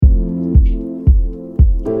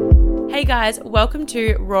Hey guys, welcome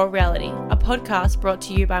to Raw Reality, a podcast brought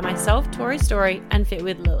to you by myself, Tori Story, and Fit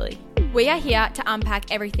with Lily. We are here to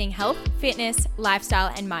unpack everything health, fitness,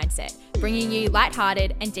 lifestyle, and mindset, bringing you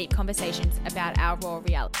lighthearted and deep conversations about our raw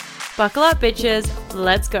reality. Buckle up, bitches.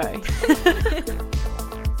 Let's go.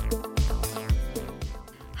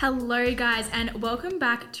 Hello guys, and welcome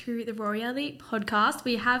back to the Raw Reality podcast.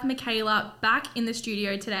 We have Makayla back in the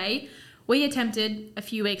studio today. We attempted a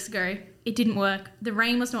few weeks ago. It didn't work. The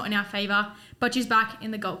rain was not in our favour, but she's back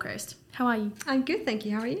in the Gold Coast. How are you? I'm good, thank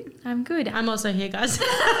you. How are you? I'm good. I'm also here, guys.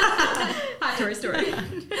 Hi, Tori Story.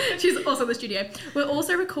 She's also in the studio. We're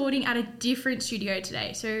also recording at a different studio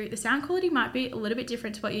today, so the sound quality might be a little bit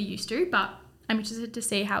different to what you're used to, but I'm interested to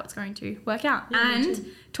see how it's going to work out. Yeah, and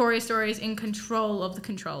Tori Story is in control of the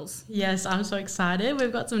controls. Yes, I'm so excited.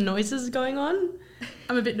 We've got some noises going on.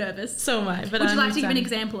 I'm a bit nervous. So am I. But Would you like to give an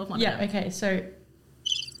example of one of them? Yeah, okay, so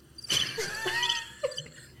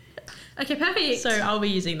Okay, perfect. So I'll be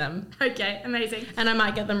using them. Okay, amazing. And I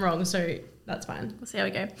might get them wrong, so that's fine. We'll see how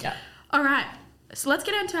we go. Yeah. All right. So let's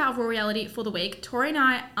get into our raw reality for the week. Tori and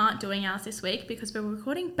I aren't doing ours this week because we're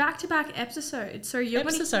recording back-to-back episodes. So you're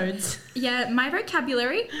Yeah, my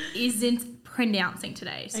vocabulary isn't pronouncing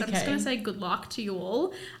today. So I'm just Okay. going to say good luck to you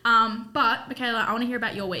all. But Makayla, I want to hear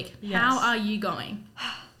about your week. Yes. How are you going?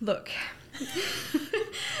 Look.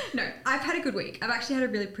 No, I've had a good week. I've actually had a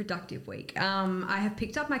really productive week. I have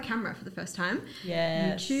picked up my camera for the first time.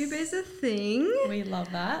 Yes. YouTube is a thing. We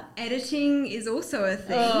love that. Editing is also a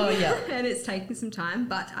thing. Oh, yeah. And it's taking some time,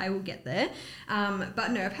 but I will get there.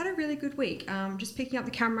 But no, I've had a really good week. Just picking up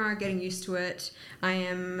the camera, getting used to it. I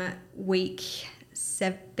am week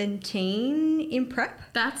 17 in prep.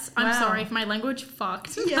 I'm Wow. sorry if my language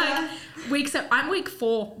fucked. Yeah. I'm week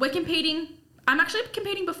 4. We're competing. I'm actually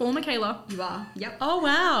competing before Makayla. You are. Yep. Oh,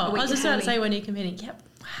 wow. A week I was just ahead about of to me. say when you're competing. Yep.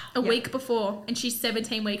 Wow. A Yep. week before, and she's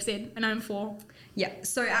 17 weeks in, and I'm 4. Yeah,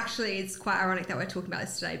 so actually it's quite ironic that we're talking about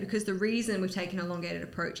this today because the reason we've taken an elongated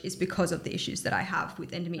approach is because of the issues that I have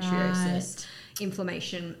with endometriosis,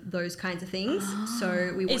 inflammation, those kinds of things.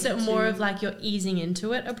 So we Is wanted it more to, of like your easing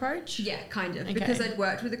into it approach? yeah, kind of, Okay. because I'd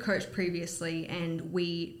worked with a coach previously and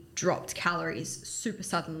we dropped calories super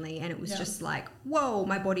suddenly and it was Yeah. just like, whoa,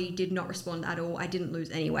 my body did not respond at all. I didn't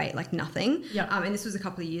lose any weight, like nothing. Yeah. And this was a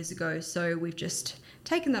couple of years ago, so we've just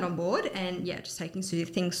taken that on board and yeah, just taking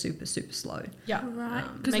things super slow. Yeah. Right.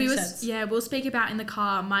 Makes Because sense. we'll speak about in the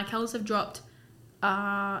car. My calories have dropped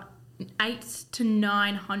 7 to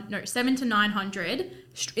 900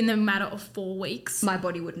 in the matter of 4 weeks. My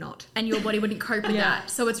body would not. And your body wouldn't cope with Yeah. that.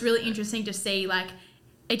 So it's really interesting to see, like,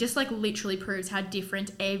 it just like literally proves how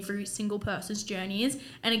different every single person's journey is,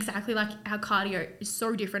 and exactly like how cardio is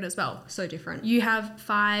so different as well. So different. You have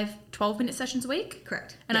 5 12-minute sessions a week,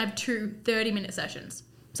 Correct. and Yeah. I have 2 30-minute sessions.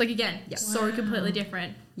 It's like, again, Yeah. so completely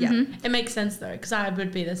different. Yeah. Mhm. It makes sense though, because I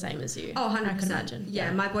would be the same as you. Oh, 100%. I can imagine.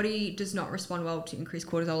 Yeah, my body does not respond well to increased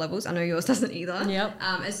cortisol levels. I know yours doesn't either. Yep.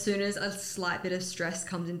 As soon as a slight bit of stress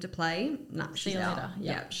comes into play, she's you out. later.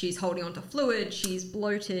 Yeah. Yep. She's holding onto fluid. She's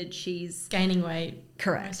bloated. She's... Gaining weight.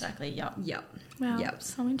 Correct. Exactly. Yep. Yep. Wow, Yep.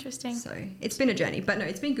 so interesting. So it's been a journey, but no,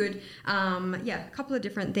 it's been good. Yeah, a couple of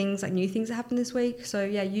different things, like new things that happened this week. So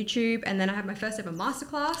yeah, YouTube, and then I had my first ever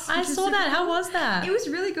masterclass. I which was saw super that. How cool. was that? It was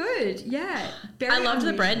really good. Yeah. Very I loved the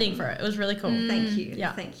unusual. branding for it. It was really cool. Thank you.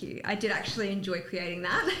 Yeah. Thank you. I did actually enjoy creating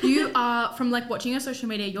that. You are, from like watching your social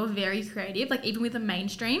media, you're very creative. Like even with the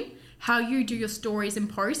mainstream, how you do your stories and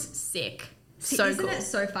posts, sick. So Isn't cool. it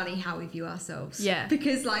so funny how we view ourselves? Yeah.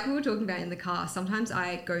 Because like we were talking about in the car, sometimes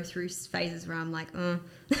I go through phases where I'm like,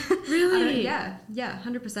 Really? yeah,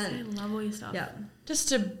 100%. I love all your stuff. Yeah. Just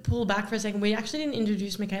to pull back for a second, we actually didn't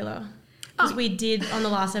introduce Makayla. Because Oh. we did on the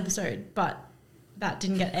last episode, but that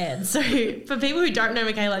didn't get aired. So for people who don't know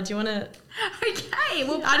Makayla, do you want to... Okay.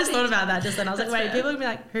 Well, I just thought perfect. about that just then. I was That's like, wait, fair. people are going to be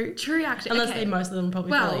like, who? True reaction. Unless okay. most of them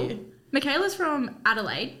probably follow Well, you. Makayla's from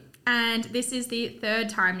Adelaide, and this is the 3rd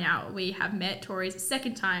time now we have met. Tori's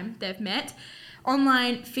 2nd time they've met.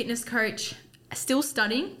 Online fitness coach, still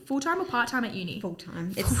studying, full-time or part-time at uni?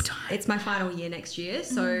 Full-time. Full-time. It's my final year next year.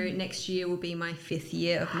 So next year will be my 5th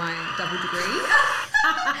year of my double degree.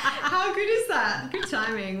 How good is that? Good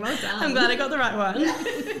timing. Well done. I'm glad I got the right one.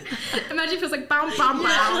 Imagine if it was like, bam, bam,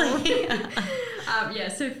 bam.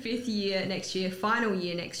 So 5th year next year, final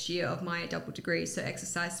year next year of my double degree. So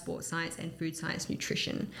exercise, sports science and food science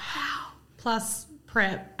nutrition. Plus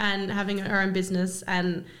prep and having her own business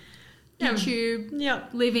and... YouTube, Yep.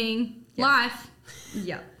 living, Yeah. life.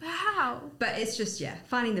 Yeah. Wow. But it's just,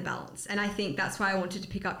 finding the balance. And I think that's why I wanted to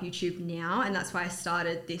pick up YouTube now. And that's why I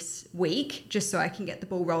started this week, just so I can get the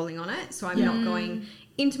ball rolling on it. So I'm not going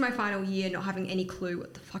into my final year, not having any clue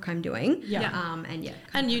what the fuck I'm doing.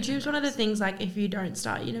 And YouTube's one of the things, like, if you don't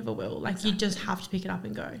start, you never will. Like, you just have to pick it up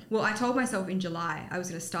and go. Well, I told myself in July I was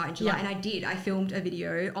going to start in July, and I did. I filmed a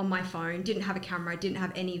video on my phone, didn't have a camera, didn't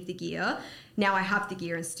have any of the gear. Now I have the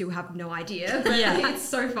gear and still have no idea, but it's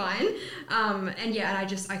so fine. And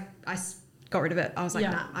I got rid of it. I was like,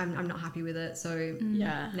 nah, I'm not happy with it. So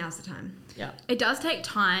now's the time. Yeah. It does take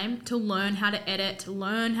time to learn how to edit, to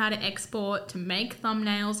learn how to export, to make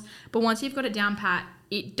thumbnails. But once you've got it down pat,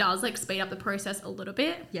 it does like speed up the process a little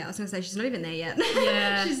bit. Yeah, I was going to say, she's not even there yet.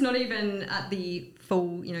 Yeah. She's not even at the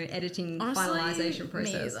full, editing finalization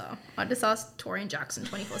process. Me either. I just asked Tori and Jackson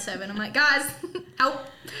 24/7. I'm like, guys, help.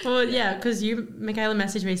 Well, yeah, because Makayla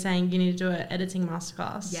messaged me saying you need to do an editing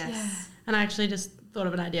masterclass. Yes. Yeah. And I actually just thought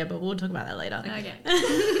of an idea, but we'll talk about that later. Okay.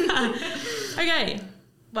 Okay.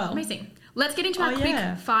 Well. Amazing. Let's get into our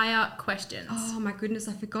quick fire questions. Oh my goodness,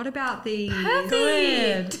 I forgot about these.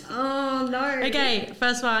 Good. Oh no. Okay,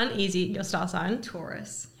 first one, easy. Your star sign.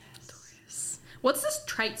 Taurus. Yes. Taurus. What's the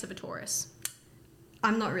traits of a Taurus?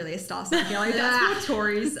 I'm not really a star sign girl. That's more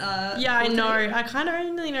Taurus. Yeah, I know. I kind of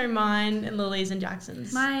only know mine and Lily's and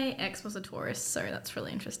Jackson's. My ex was a Taurus, so that's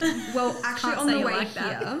really interesting. Well, actually,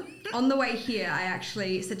 on the way here, I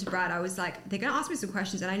actually said to Brad, I was like, they're going to ask me some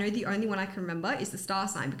questions, and I know the only one I can remember is the star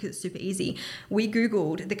sign because it's super easy. We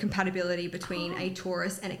Googled the compatibility between a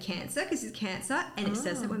Taurus and a Cancer because he's Cancer, and it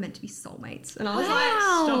says that we're meant to be soulmates. And I was like,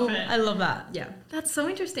 stop it. I love that. Yeah. That's so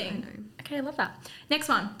interesting. I know. Okay, I love that. Next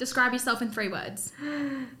one. Describe yourself in 3 words.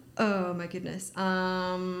 Oh my goodness.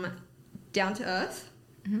 Down to earth.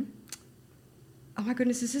 Mm-hmm. Oh my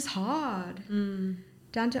goodness, this is hard.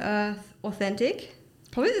 Down to earth, authentic.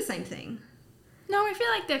 Probably the same thing. No, I feel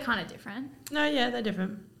like they're kind of different. No, yeah, they're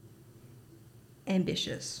different.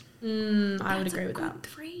 Ambitious. I would agree with that.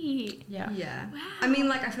 3. Yeah. Yeah. Wow. I mean,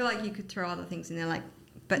 like, I feel like you could throw other things in there, like,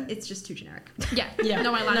 but it's just too generic. Yeah. Yeah.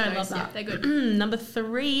 No, I like those. love that. Yeah, they're good. Number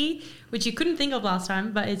 3, which you couldn't think of last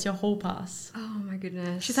time, but it's your hall pass. Oh my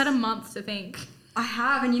goodness. She's had a month to think. I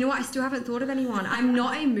have, and you know what? I still haven't thought of anyone. I'm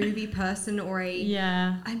not a movie person or a...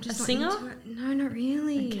 Yeah. I'm just a not singer? into it. No, not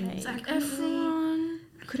really. Okay. Zac Efron.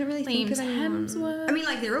 I couldn't really think of anyone. Hemsworth. I mean,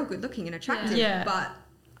 like, they're all good looking and attractive, Yeah. but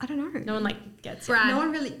I don't know. No one, like, gets it. Brad. No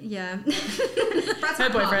one really, yeah. Brad's my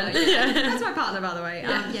boyfriend. partner. Yeah. That's my partner, by the way.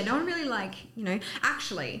 Yeah, no one really, like,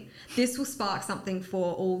 actually, this will spark something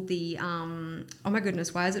for all the, oh my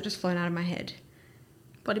goodness, why has it just flown out of my head?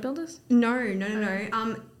 Bodybuilders?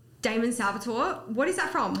 No. Damon Salvatore. What is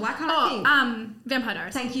that from? Why can't I think? Vampire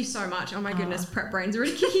Diaries. Thank you so much. Oh my goodness, prep brain's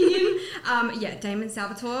already kicking in. Damon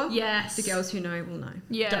Salvatore. Yes. The girls who know will know.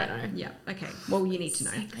 Yeah. Don't know. Yeah, okay. Well, you need to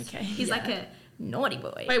know. Okay. He's like a naughty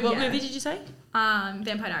boy. Wait, what Yeah. movie did you say?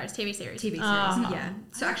 Vampire Diaries, TV series. TV series, yeah.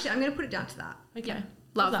 So actually, I'm going to put it down to that. Okay.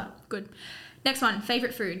 Love that. Good. Next one.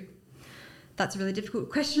 Favorite food? That's a really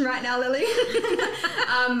difficult question right now, Lily.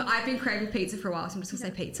 I've been craving pizza for a while, so I'm just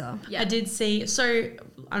going to say pizza. Yeah. I did see, so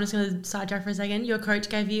I'm just going to sidetrack for a second. Your coach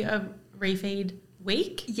gave you a refeed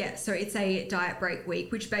week? Yeah, so it's a diet break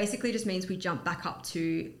week, which basically just means we jump back up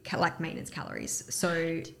to like maintenance calories.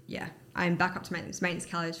 So yeah, I'm back up to maintenance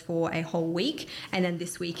calories for a whole week. And then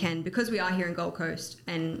this weekend, because we are here in Gold Coast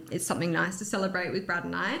and it's something nice to celebrate with Brad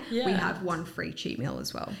and I, we have one free cheat meal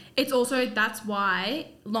as well. It's also, that's why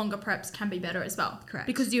longer preps can be better as well. Correct.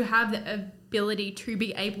 Because you have the ability to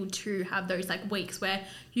be able to have those like weeks where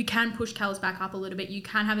you can push calories back up a little bit. You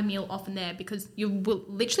can have a meal off in there because you will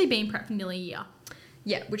literally be in prep for nearly a year.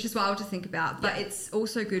 Yeah, which is wild to think about. But it's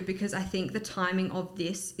also good because I think the timing of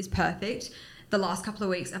this is perfect. The last couple of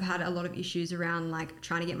weeks, I've had a lot of issues around like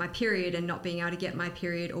trying to get my period and not being able to get my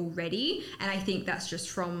period already. And I think that's just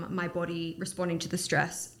from my body responding to the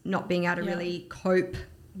stress, not being able to really cope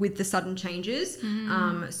with the sudden changes.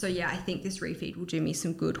 So yeah, I think this refeed will do me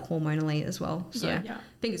some good hormonally as well. So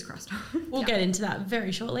fingers crossed. We'll get into that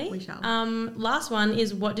very shortly. We shall. Last one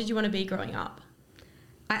is, what did you want to be growing up?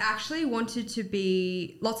 I actually wanted to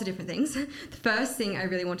be lots of different things. The first thing I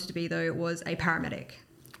really wanted to be though was a paramedic.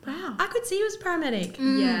 Wow. I could see you as a paramedic.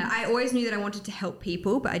 Yeah, I always knew that I wanted to help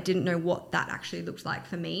people, but I didn't know what that actually looked like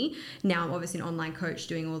for me. Now I'm obviously an online coach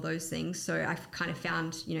doing all those things, so I've kind of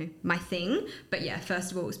found, my thing. But yeah,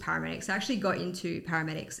 first of all, it was paramedics. I actually got into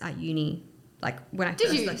paramedics at uni, like when I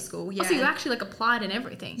first left school. Yeah. Oh, so you actually like applied and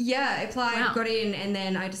everything? Yeah, I applied, got in, and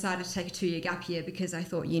then I decided to take a 2-year gap year because I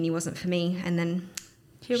thought uni wasn't for me, and then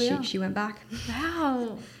she went back.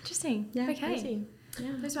 Wow. Interesting. Yeah. Okay. Crazy.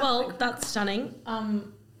 Yeah. Well, that's stunning.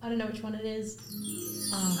 I don't know which one it is.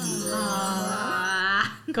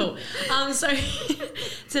 Cool. So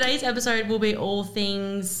today's episode will be all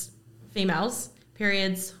things females,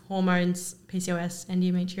 periods, hormones, PCOS,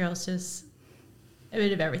 endometriosis, a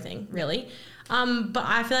bit of everything, really. But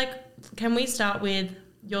I feel like, can we start with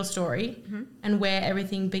your story and where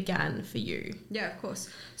everything began for you? Yeah, of course.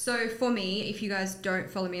 So for me, if you guys don't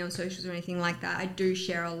follow me on socials or anything like that, I do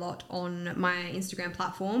share a lot on my Instagram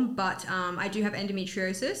platform, but I do have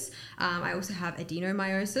endometriosis. I also have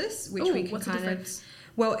adenomyosis, which we can what's the kind of... difference?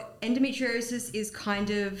 Well, endometriosis is kind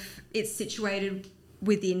of, it's situated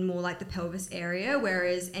within more like the pelvis area,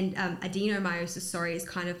 whereas adenomyosis, is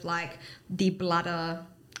kind of like the bladder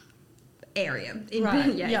area.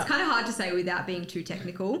 Right. Yeah, it's kind of hard to say without being too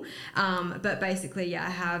technical. But basically, I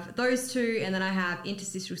have those two, and then I have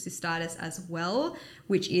interstitial cystitis as well,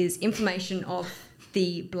 which is inflammation of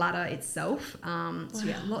the bladder itself. So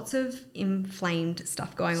yeah, lots of inflamed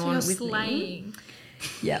stuff going on with slaying. me.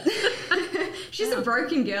 Yeah. She's a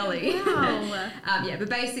broken girly. Wow. But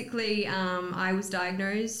basically, I was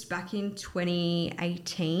diagnosed back in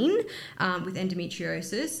 2018 with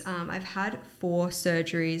endometriosis. I've had 4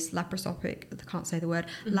 surgeries, laparoscopic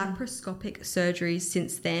surgeries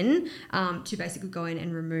since then, to basically go in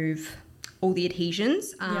and remove all the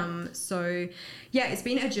adhesions. So yeah, it's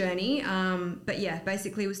been a journey. But yeah,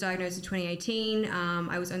 basically was diagnosed in 2018.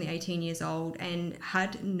 I was only 18 years old and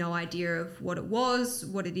had no idea of what it was,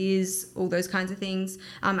 what it is, all those kinds of things.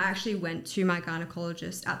 I actually went to my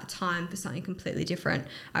gynecologist at the time for something completely different.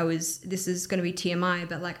 This is going to be TMI,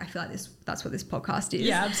 but like, I feel like that's what this podcast is.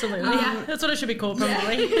 Yeah, absolutely. That's what it should be called,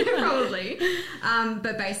 probably. Yeah, probably.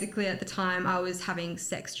 But basically at the time I was having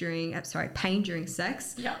pain during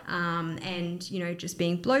sex. Yeah. And, just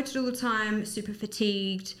being bloated all the time, super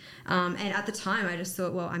fatigued. And at the time I just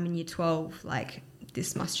thought, well, I'm in year 12, like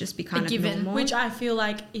this must just be kind of normal. Which I feel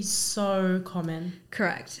like is so common.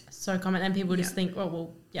 Correct. So common. And people just think, oh,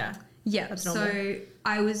 well, yeah. Yeah, that's normal. So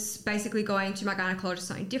I was basically going to my gynecologist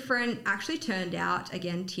something different. Actually turned out,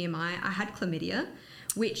 again, TMI, I had chlamydia,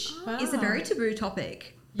 which is a very taboo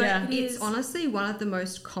topic. But it's honestly one of the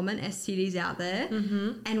most common STDs out there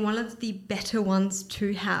and one of the better ones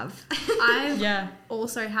to have. I've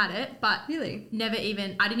also had it, but really I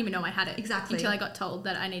didn't even know I had it. Exactly. Until I got told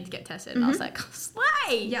that I need to get tested. And I was like,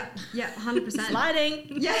 slay! Yeah, 100%. Sliding.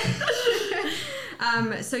 Yeah.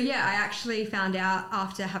 I actually found out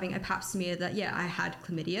after having a pap smear that, I had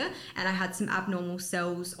chlamydia and I had some abnormal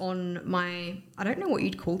cells on my, I don't know what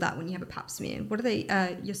you'd call that when you have a pap smear. What are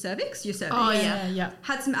they? Your cervix? Your cervix. Oh, yeah.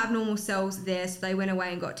 Had some abnormal cells there, so they went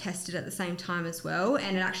away and got tested at the same time as well.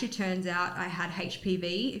 And it actually turns out I had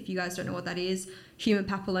HPV. If you guys don't know what that is, human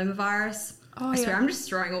papillomavirus. I swear I'm just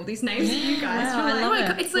throwing all these names at you guys. Wow, I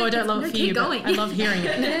love it. It's like, I don't love it for you, but I love hearing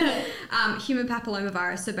it. Human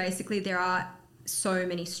papillomavirus. So basically there are so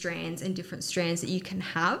many strands and different strands that you can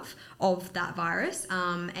have of that virus.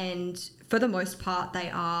 And for the most part,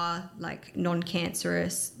 they are like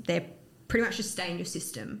non-cancerous. They're pretty much just stay in your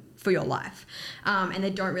system for your life. And they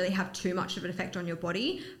don't really have too much of an effect on your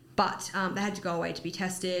body. But they had to go away to be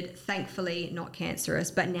tested. Thankfully, not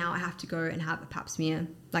cancerous. But now I have to go and have a pap smear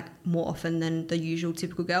like more often than the usual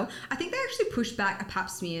typical girl. I think they actually pushed back a pap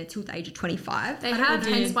smear till the age of 25. They have,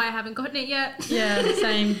 hence why I haven't gotten it yet. Yeah,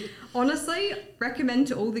 same. Honestly, recommend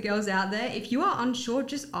to all the girls out there, if you are unsure,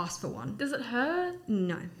 just ask for one. Does it hurt?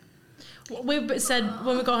 No. We said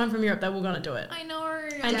when we got home from Europe that we're going to do it. I know.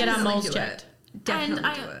 And get our moles checked. Definitely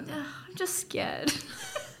and do it. I'm just scared.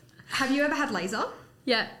 Have you ever had laser?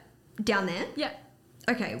 Yeah. Down there? Yeah.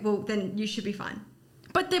 Okay, well then you should be fine.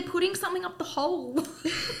 But they're putting something up the hole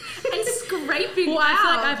and scraping Well, out. I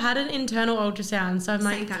feel like I've had an internal ultrasound, so I'm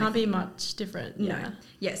like, can't be thing. much different. No.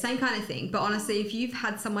 Yeah, same kind of thing. But honestly, if you've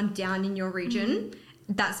had someone down in your region,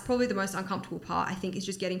 that's probably the most uncomfortable part, I think, is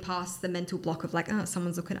just getting past the mental block of like, oh,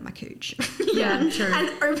 someone's looking at my cooch. Yeah, true.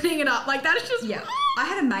 And opening it up. Like, that is just... Yeah. I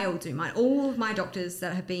had a male do mine. All of my doctors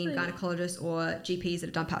that have been gynecologists or GPs that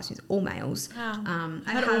have done pap smears, all males. Wow.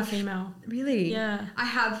 I had all female. Really? Yeah. I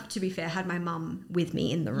have, to be fair, had my mum with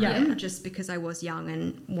me in the room just because I was young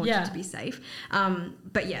and wanted to be safe.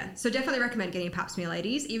 But yeah, so definitely recommend getting a pap smear,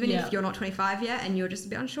 ladies. Even if you're not 25 yet and you're just a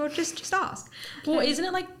bit unsure, just ask. Well, isn't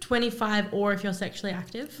it like 25 or if you're sexually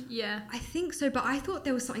active? Yeah. I think so, but I thought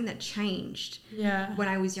there was something that changed when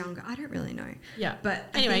I was younger. I don't really know. Yeah. But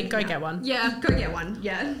anyway, go get one. Yeah. Go get one.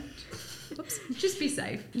 Yeah. Oops. Just be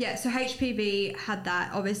safe. Yeah, so HPV had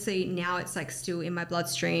that. Obviously, now it's like still in my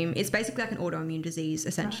bloodstream. It's basically like an autoimmune disease,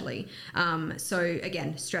 essentially. So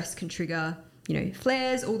again, stress can trigger,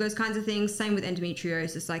 flares, all those kinds of things. Same with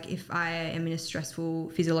endometriosis. Like if I am in a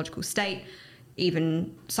stressful physiological state,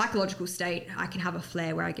 even psychological state, I can have a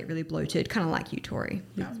flare where I get really bloated, kind of like you, Tori,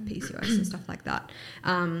 with PCOS and stuff like that.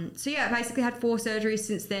 So yeah, I basically had 4 surgeries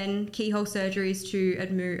since then, keyhole surgeries to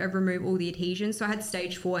remove all the adhesions. So I had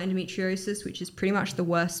stage 4 endometriosis, which is pretty much the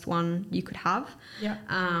worst one you could have. Yeah.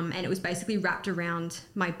 And it was basically wrapped around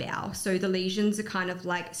my bowel. So the lesions are kind of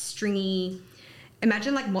like stringy.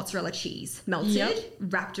 Imagine like mozzarella cheese melted,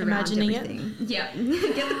 wrapped around everything. Yeah,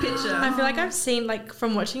 get the picture. I feel like I've seen, like,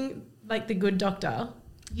 from watching like The Good Doctor,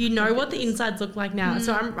 you know what the insides look like now.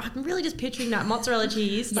 So I'm really just picturing that mozzarella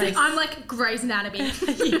cheese. Like, I'm like Grey's Anatomy.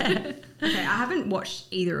 Yeah. Okay, I haven't watched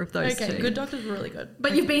either of those two. Good Doctor's really good.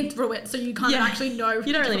 But you've been through it, so you kind of actually know.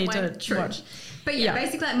 You don't really need to watch. But yeah,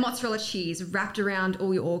 basically like mozzarella cheese wrapped around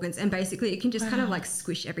all your organs, and basically it can just kind of like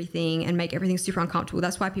squish everything and make everything super uncomfortable.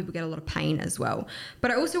 That's why people get a lot of pain as well. But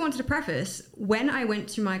I also wanted to preface, when I went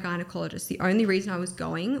to my gynecologist, the only reason I was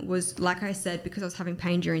going was, like I said, because I was having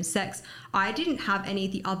pain during sex. I didn't have any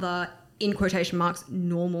of the other, in quotation marks,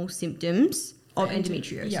 normal symptoms of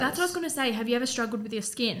endometriosis. Yeah. That's what I was going to say. Have you ever struggled with your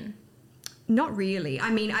skin? Not really. I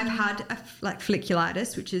mean, I've had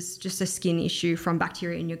folliculitis, which is just a skin issue from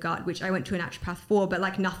bacteria in your gut, which I went to a naturopath for, but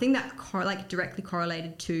like nothing that directly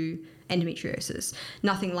correlated to endometriosis,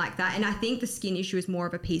 nothing like that. And I think the skin issue is more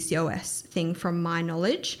of a PCOS thing from my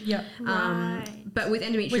knowledge. Yeah. But with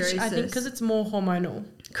endometriosis, which I think because it's more hormonal.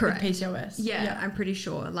 Correct. With PCOS. Yeah, I'm pretty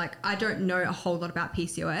sure. Like, I don't know a whole lot about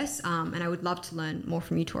PCOS, and I would love to learn more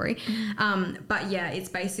from you, Tori. But yeah, it's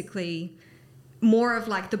basically more of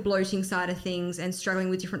like the bloating side of things and struggling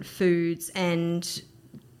with different foods, and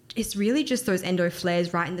it's really just those endo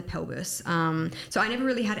flares right in the pelvis. So I never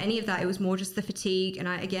really had any of that. It was more just the fatigue, and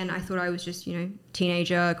I thought I was just,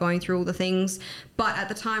 teenager going through all the things. But at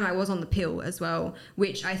the time I was on the pill as well,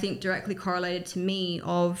 which I think directly correlated to me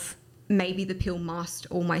of maybe the pill masked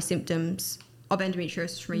all my symptoms of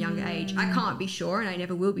endometriosis from a younger age. I can't be sure, and I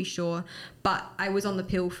never will be sure, but I was on the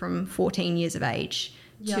pill from 14 years of age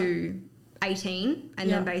to 18, and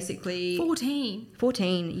then basically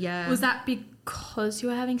 14, yeah. Was that because you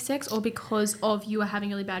were having sex, or because of you were having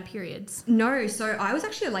really bad periods? No, so I was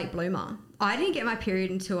actually a late bloomer. I didn't get my period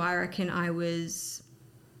until I reckon I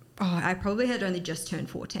probably had only just turned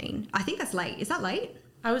 14. I think that's late. Is that late?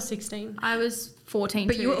 I was 16. I was 14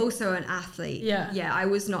 but too. You were also an athlete. Yeah, I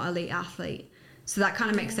was not elite athlete, so that kind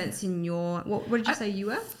of makes sense in your what did you say you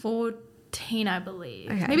were? 14, I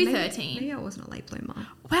believe. Okay, maybe 13. Maybe I wasn't a late bloomer.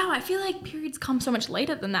 Wow, I feel like periods come so much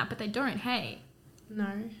later than that, but they don't, hey? No.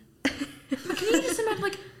 But can you just imagine,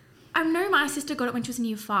 like, I know my sister got it when she was in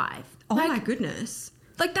year 5. Oh like, my goodness.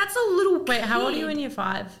 Like, that's a little Wait, kid. how old are you in year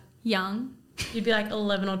 5? Young. You'd be like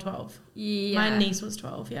 11 or 12. Yeah. My niece was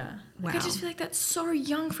 12, yeah. Wow. Like, I just feel like that's so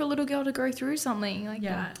young for a little girl to go through something like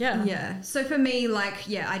that. Yeah. Yeah. So for me,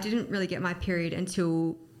 I didn't really get my period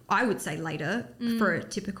until, I would say, later for a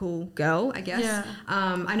typical girl, I guess. Yeah.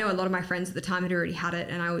 I know a lot of my friends at the time had already had it,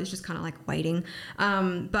 and I was just kind of like waiting.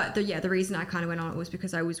 But the reason I kind of went on it was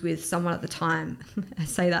because I was with someone at the time. I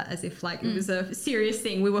say that as if like it was a serious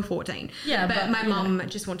thing. We were 14. Yeah. But my mum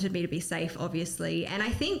just wanted me to be safe, obviously. And I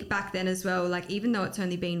think back then as well, like, even though it's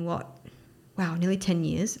only been nearly 10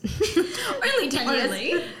 years. Only 10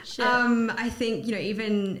 years. Only. I think,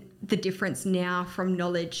 even the difference now from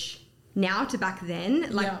knowledge now to back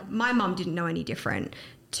then, my mum didn't know any different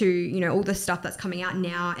to, all the stuff that's coming out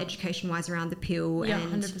now, education-wise around the pill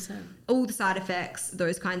and 100%. All the side effects,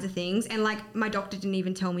 those kinds of things. And like, my doctor didn't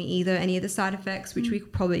even tell me either any of the side effects, which we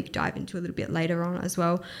could probably dive into a little bit later on as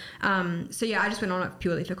well. I just went on it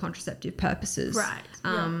purely for contraceptive purposes. Right.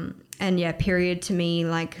 And period to me,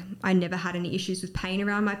 like, I never had any issues with pain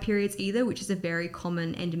around my periods either, which is a very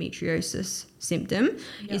common endometriosis symptom,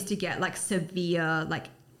 is to get like severe, like,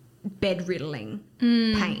 bed riddling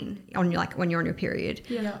pain on when you're on your period.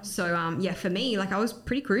 So for me, like, I was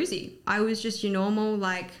pretty cruisy. I was just your normal,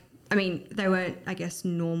 like, I mean, they weren't, I guess,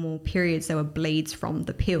 normal periods. They were bleeds from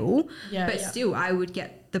the pill, but still I would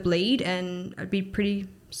get the bleed and I'd be pretty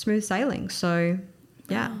smooth sailing. So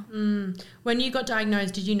When you got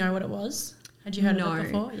diagnosed, did you know what it was? Had you heard of it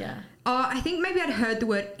before? Yeah. I think maybe I'd heard the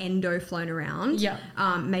word endo flown around. Yeah.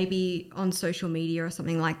 Maybe on social media or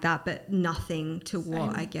something like that, but nothing to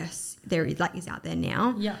what I guess there is out there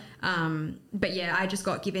now. Yeah. But I just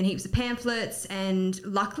got given heaps of pamphlets, and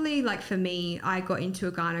luckily, like, for me, I got into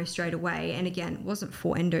a gyno straight away. And again, it wasn't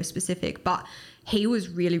for endo specific, but he was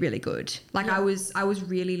really, really good. Like, I was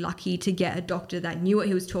really lucky to get a doctor that knew what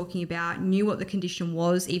he was talking about, knew what the condition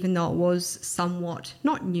was, even though it was somewhat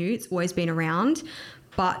not new, it's always been around.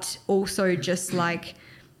 But also just like,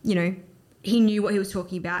 he knew what he was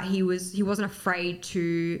talking about. He wasn't afraid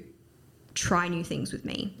to try new things with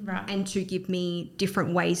me, right, and to give me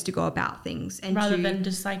different ways to go about things, and rather than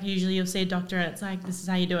just like usually you'll see a doctor and it's like, this is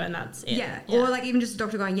how you do it and that's it. Or like even just a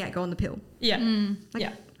doctor going, go on the pill.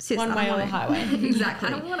 Like, sis, one way or the highway. Exactly.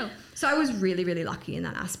 I don't want to. So I was really, really lucky in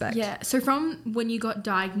that aspect. Yeah. So from when you got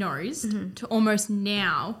diagnosed to almost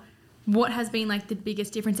now, what has been like the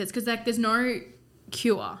biggest differences? Because like there's no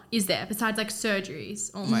cure, is there, besides like surgeries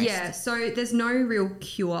almost? Yeah. So there's no real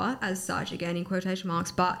cure as such, again in quotation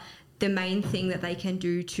marks, but the main thing that they can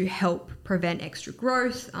do to help prevent extra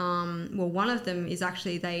growth, one of them is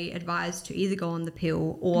actually they advise to either go on the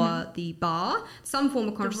pill or the bar, some form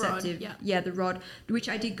of contraceptive. The rod, which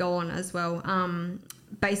I did go on as well.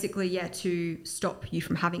 Basically, to stop you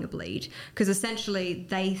from having a bleed, because essentially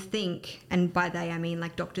they think, and by they I mean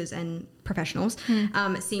like doctors and professionals,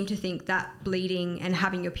 seem to think that bleeding and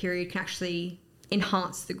having your period can actually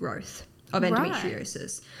enhance the growth of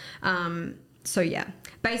endometriosis.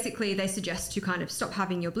 Basically they suggest to kind of stop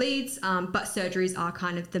having your bleeds, but surgeries are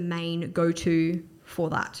kind of the main go-to for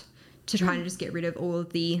that, to try and just get rid of all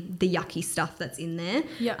of the yucky stuff that's in there.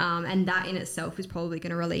 And that in itself is probably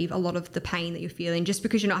going to relieve a lot of the pain that you're feeling, just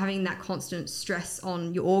because you're not having that constant stress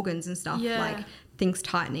on your organs and stuff, like things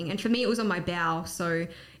tightening. And for me, it was on my bowel, so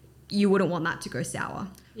you wouldn't want that to go sour.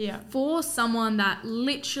 For someone that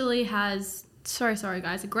literally has, so sorry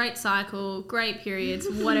guys, a great cycle, great periods,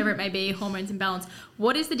 whatever it may be, hormones imbalance,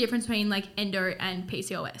 what is the difference between like endo and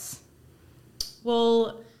PCOS?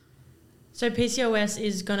 Well, so PCOS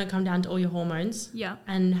is going to come down to all your hormones.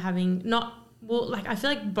 And having I feel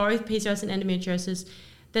like both PCOS and endometriosis,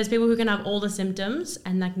 there's people who can have all the symptoms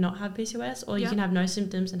and like not have PCOS, or you can have no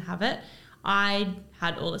symptoms and have it. I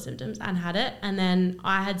had all the symptoms and had it, and then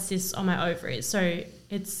I had cysts on my ovaries. So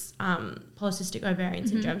it's polycystic ovarian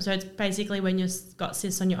syndrome. So it's basically when you've got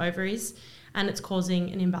cysts on your ovaries and it's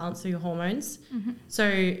causing an imbalance through your hormones.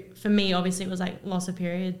 So for me, obviously, it was like loss of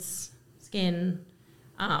periods, skin,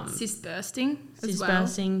 cyst bursting as well.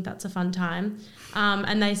 Bursting, that's a fun time.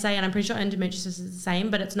 And they say, and I'm pretty sure endometriosis is the same,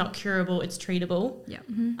 but it's not curable, it's treatable.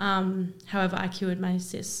 However, I cured my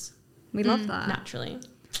cysts. We love that. Naturally.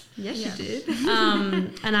 Yes, you did.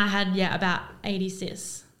 And I had, about 80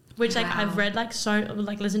 cysts, which like I've read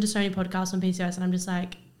listened to so many podcasts on PCOS, and I'm just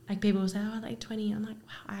like people will say, oh, like 20. I'm like,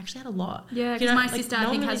 wow, I actually had a lot. Yeah, because my sister I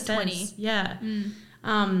think has 20. Says, yeah.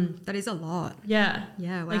 That is a lot. Yeah.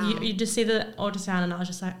 Yeah, wow. Like you just see the ultrasound and I was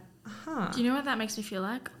just like, Do you know what that makes me feel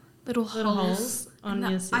like? Little holes on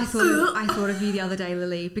your cysts. I thought of you the other day,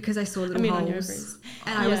 Lily, because I saw little holes. On your ovaries.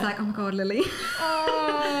 And I was like, oh my God, Lily.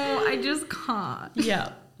 Oh, I just can't.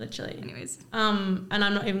 Yeah, literally. Anyways. And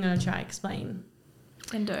I'm not even going to try to explain.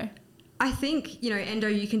 Endo. I think, endo,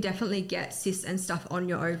 you can definitely get cysts and stuff on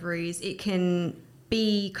your ovaries. It can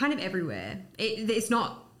be kind of everywhere. It's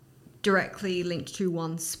not directly linked to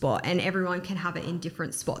one spot, and everyone can have it in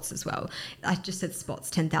different spots as well. I just said spots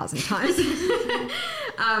 10,000 times.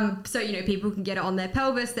 So, people can get it on their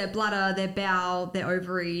pelvis, their bladder, their bowel, their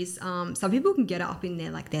ovaries. Some people can get it up in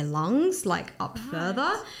their lungs, up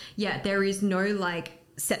further. Yeah, there is no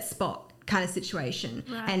set spot kind of situation,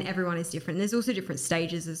 and everyone is different. There's also different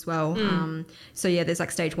stages as well.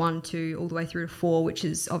 There's stage 1, 2, all the way through to 4, which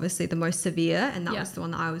is obviously the most severe, and that was the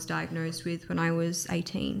one that I was diagnosed with when I was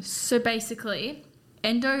 18. So basically,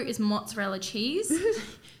 endo is mozzarella cheese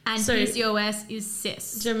and PCOS is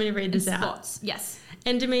cysts. Do you want me to read this out? Spots. Yes.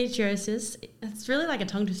 Endometriosis, it's really like a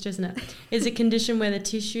tongue twister, isn't it? Is a condition where the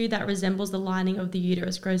tissue that resembles the lining of the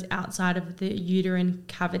uterus grows outside of the uterine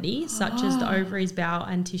cavity, such as the ovaries, bowel,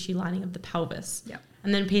 and tissue lining of the pelvis.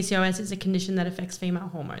 And then PCOS is a condition that affects female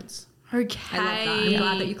hormones. Okay. I love that. I'm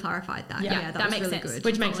glad that you clarified that. Yeah, that was makes really sense. good.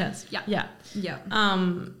 Which makes sense. Yeah.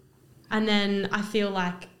 And then I feel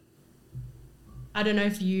like, I don't know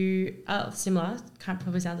if you are similar,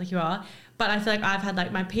 probably sounds like you are, but I feel like I've had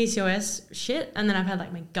my PCOS shit, and then I've had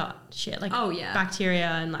my gut shit, bacteria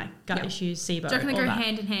and gut issues, SIBO. Do you reckon they go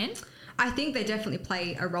hand in hand? I think they definitely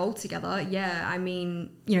play a role together. Yeah, I mean,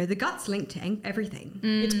 the gut's linked to everything.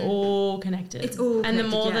 It's all connected. And the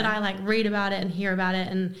more that I read about it and hear about it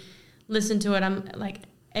and listen to it, I'm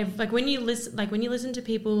when you listen to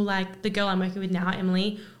people like the girl I'm working with now,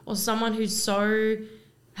 Emily, or someone who's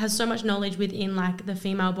has so much knowledge within the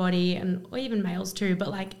female body, or even males too,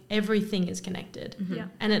 but everything is connected.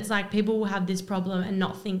 And it's people will have this problem and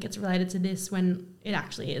not think it's related to this when it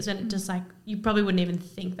actually is, and it just you probably wouldn't even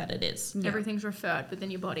think that it is. Everything's referred within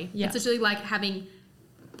your body. It's literally like having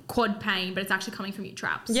quad pain, but it's actually coming from your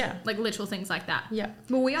traps. Literal things like that.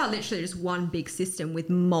 Well, we are literally just one big system with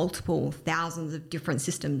multiple thousands of different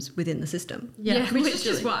systems within the system. Which is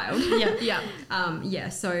just wild. Yeah.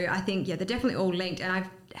 So I think they're definitely all linked, and I've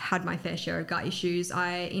had my fair share of gut issues.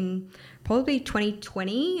 In probably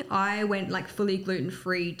 2020, I went like fully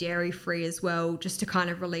gluten-free, dairy-free as well, just to kind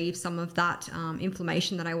of relieve some of that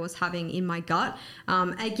inflammation that I was having in my gut.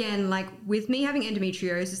 Again, like with me having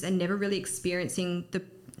endometriosis and never really experiencing the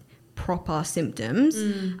proper symptoms,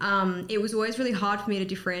 it was always really hard for me to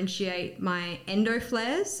differentiate my endo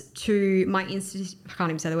flares to my interstitial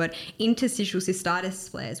cystitis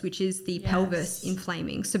flares, which is the pelvis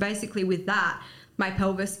inflaming. So basically with that, my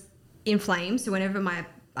pelvis inflames. So whenever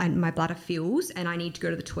my bladder fills and I need to go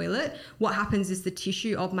to the toilet, what happens is the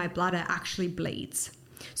tissue of my bladder actually bleeds.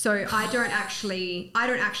 So I don't actually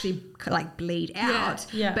like bleed out,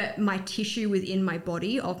 but my tissue within my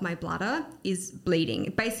body of my bladder is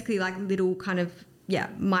bleeding. Basically like little kind of,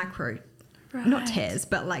 micro, not tears,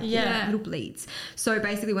 but like little bleeds. So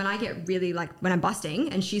basically when I get really like, when I'm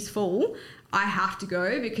busting and she's full, I have to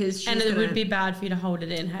go because it would be bad for you to hold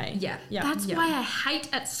it in, hey? Yeah. That's why I hate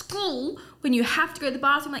at school when you have to go to the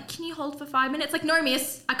bathroom, like, can you hold for 5 minutes? Like, no,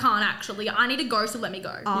 miss, I can't actually. I need to go, so let me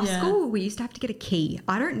go. Our school, we used to have to get a key.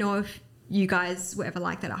 I don't know if you guys were ever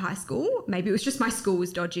like that at high school. Maybe it was just my school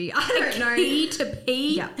was dodgy. I don't know. Key to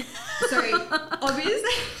pee? Yeah. So,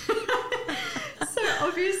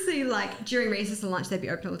 obviously, like, during recess and lunch, they'd be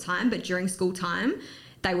open all the time, but during school time,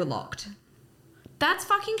 they were locked. That's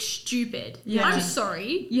fucking stupid. Yeah. I'm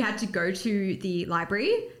sorry. You had to go to the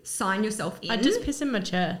library, sign yourself in. I'd just piss in my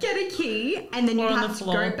chair. Get a key, and then you have to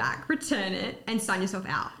go back, return it, and sign yourself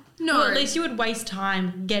out. No. Well, at least you would waste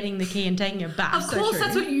time getting the key and taking it back. Of course,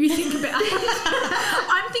 that's what you think about.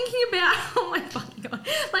 I'm thinking about, oh my fucking God.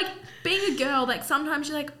 Like, being a girl, like, sometimes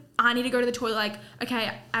you're like, I need to go to the toilet. Like,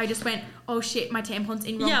 okay, I just went, oh shit, my tampon's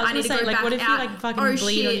in wrong. Yeah, I need to go like, back what if out. you like fucking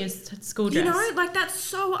bleed on your school dress? You know, like, that's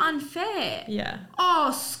so unfair. Yeah.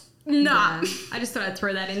 Oh, nah. Yeah. I just thought I'd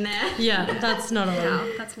throw that in there. Yeah, that's not all. Yeah,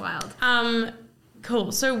 that's wild.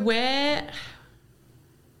 Cool. So I'm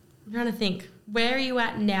trying to think, where are you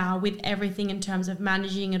at now with everything in terms of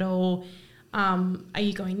managing it all? Are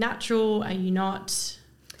you going natural? Are you not?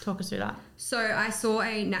 Talk us through that. So I saw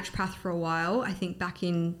a naturopath for a while, I think back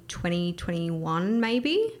in 2021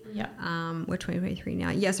 maybe. Yeah. We're 2023 now.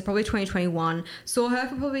 Yeah, so probably 2021. Saw her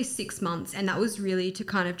for probably 6 months, and that was really to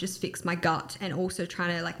kind of just fix my gut and also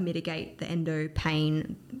trying to like mitigate the endo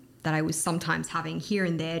pain that I was sometimes having here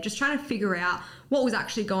and there, just trying to figure out what was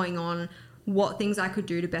actually going on, what things I could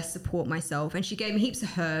do to best support myself. And she gave me heaps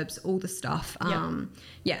of herbs, all the stuff.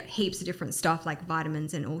 Heaps of different stuff like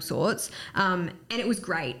vitamins and all sorts. And it was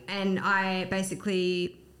great. And I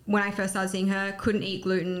basically, when I first started seeing her, couldn't eat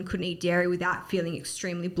gluten, couldn't eat dairy without feeling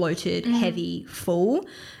extremely bloated, heavy, full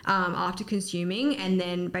after consuming. And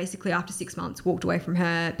then basically after 6 months, walked away from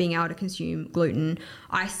her being able to consume gluten.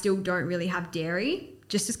 I still don't really have dairy,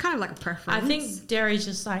 just as kind of like a preference. I think dairy is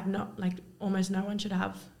just like not like almost no one should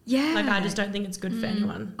have. Yeah. Like I just don't think it's good for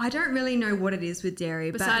anyone. I don't really know what it is with dairy.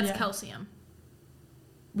 Besides calcium.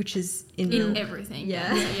 Which is in everything.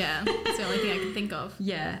 Yeah. Yeah. It's the only thing I can think of.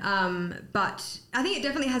 Yeah. But I think it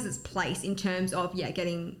definitely has its place in terms of,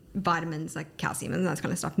 getting vitamins like calcium and that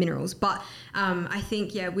kind of stuff, minerals. But I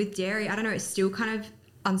think, with dairy, I don't know, it still kind of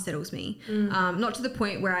unsettles me. Not to the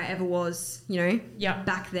point where I ever was,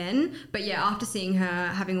 back then. But after seeing her,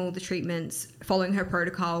 having all the treatments, following her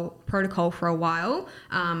protocol for a while,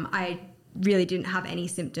 I really didn't have any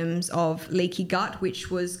symptoms of leaky gut, which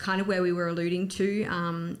was kind of where we were alluding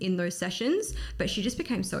to in those sessions. But she just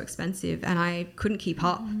became so expensive and I couldn't keep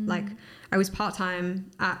up. Like I was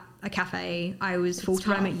part-time at a cafe. I was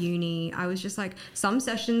full-time at uni. I was just like, some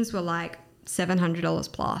sessions were like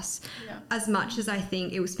 $700 plus. As much as I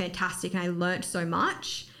think it was fantastic and I learnt so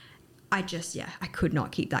much, I just, I could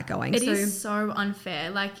not keep that going. It is so unfair.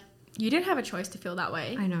 Like, you didn't have a choice to feel that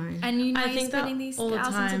way. I know. And I you're think spending that these all the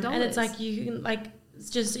thousands of time. dollars. And it's like you can like, it's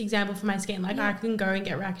just example for my skin. Like I can go and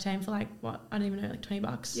get Roaccutane for like what, I don't even know, like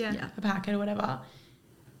 $20 a packet or whatever.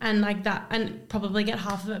 And like that, and probably get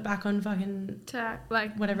half of it back on fucking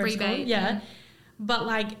like whatever rebate, it's called. Yeah. But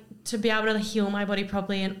like to be able to heal my body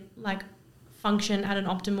properly and like function at an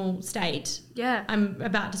optimal state. Yeah. I'm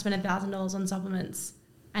about to spend $1,000 on supplements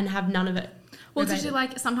and have none of it. Well, it's just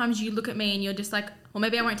like sometimes you look at me and you're just like, well,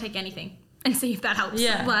 maybe I won't take anything and see if that helps.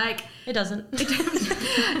 Yeah. Like it doesn't.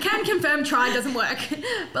 Can confirm, try, doesn't work.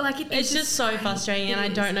 But like it's just so frustrating, and I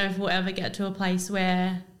don't know if we'll ever get to a place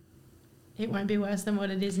where it won't be worse than what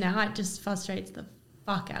it is now. It just frustrates the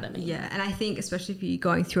fuck out of me. Yeah, and I think especially if you're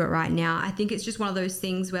going through it right now, I think it's just one of those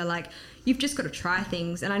things where like you've just got to try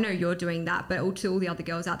things, and I know you're doing that, but all to all the other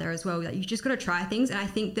girls out there as well, that you've just got to try things. And I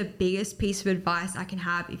think the biggest piece of advice I can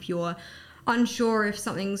have if you're unsure if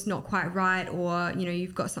something's not quite right, or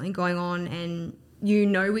you've got something going on and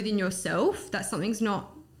within yourself that something's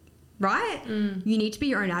not right? You need to be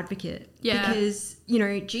your own advocate. Yeah. Because, you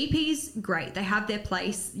know, GPs, great. They have their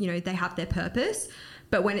place, you know, they have their purpose.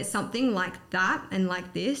 But when it's something like that and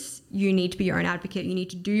like this, you need to be your own advocate. You need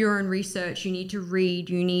to do your own research. You need to read.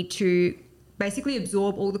 You need to basically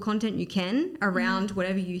absorb all the content you can around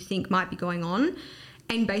whatever you think might be going on.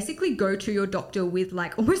 And basically go to your doctor with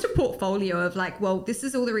like almost a portfolio of like, well, this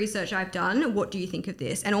is all the research I've done. What do you think of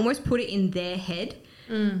this? And almost put it in their head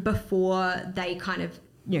before they kind of,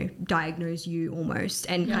 you know, diagnose you almost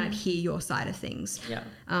and kind of hear your side of things. Yeah.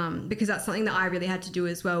 Because that's something that I really had to do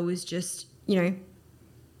as well, was just, you know,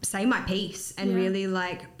 say my piece and really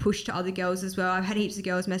like push to other girls as well. I've had heaps of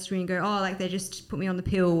girls message me and go, oh, like they just put me on the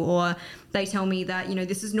pill, or they tell me that, you know,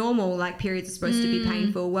 this is normal, like periods are supposed to be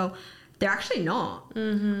painful. Well, they're actually not.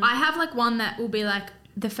 I have like one that will be like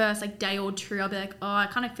the first like day or two, I'll be like, oh, I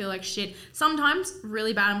kind of feel like shit. Sometimes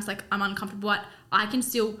really bad. I'm just like, I'm uncomfortable, but I can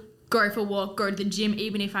still go for a walk, go to the gym,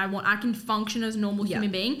 even if I want. I can function as a normal human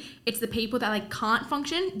being. It's the people that like can't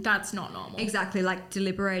function, that's not normal. Exactly. Like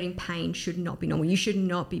deliberating pain should not be normal. You should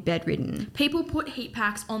not be bedridden. People put heat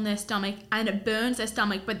packs on their stomach and it burns their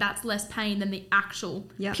stomach, but that's less pain than the actual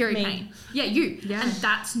period pain. Yeah, you. Yeah. And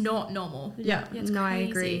that's not normal. Yeah. It's no, crazy. I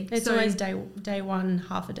agree. It's always day one,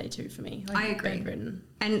 half a day two for me. Like I agree. Bedridden.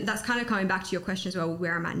 And that's kind of coming back to your question as well,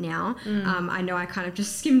 where I'm at now. I know I kind of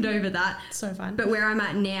just skimmed over that. So fun. But where I'm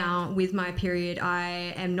at now with my period,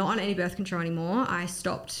 I am not on any birth control anymore. I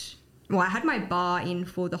stopped. Well, I had my bar in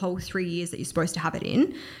for the whole 3 years that you're supposed to have it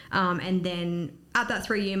in. And then at that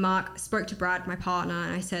 3-year mark, I spoke to Brad, my partner,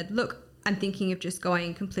 and I said, look, I'm thinking of just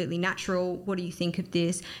going completely natural. What do you think of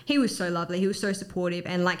this? He was so lovely. He was so supportive.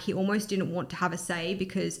 And like, he almost didn't want to have a say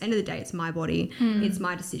because end of the day, it's my body. It's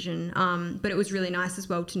my decision. But it was really nice as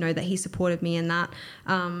well to know that he supported me in that.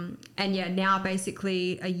 And yeah, now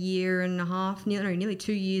basically a year and a half, nearly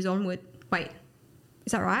 2 years onward. Wait,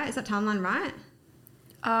 is that right? Is that timeline right?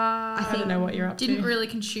 I don't know what you're up to. Didn't really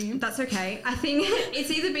consume. That's okay. I think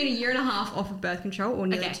it's either been a year and a half off of birth control or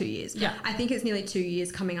nearly 2 years. Yeah. I think it's nearly 2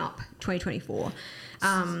 years coming up, 2024.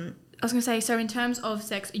 I was going to say, so in terms of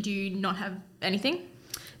sex, do you not have anything?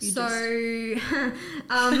 Are you like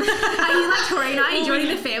Tori and I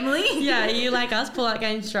joining the family? Yeah, you like us, pull out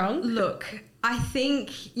game strong. Look, I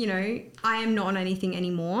think, you know, I am not on anything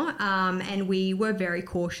anymore. And we were very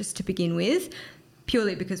cautious to begin with,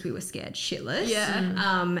 purely because we were scared shitless. Yeah.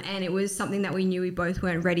 And it was something that we knew we both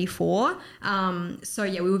weren't ready for. So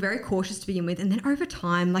yeah, we were very cautious to begin with. And then over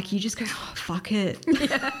time, like, you just go, oh, fuck it.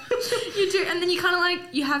 Yeah. You do. And then you kind of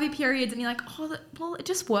like, you have your periods and you're like, oh, well, it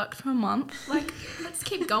just worked for a month. Like, let's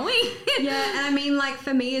keep going. Yeah. And I mean, like,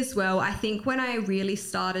 for me as well, I think when I really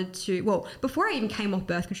started to, well, before I even came off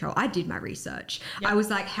birth control, I did my research. Yep. I was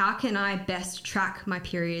like, how can I best track my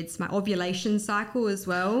periods, my ovulation cycle as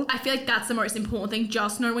well? I feel like that's the most important thing.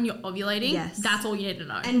 Just know when you're ovulating. Yes. That's all you need to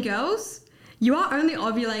know. And girls, you are only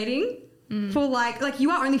ovulating for like you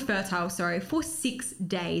are only fertile, for 6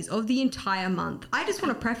 days of the entire month. I just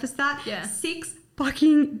want to preface that. Yeah. 6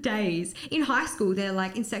 fucking days. In high school, they're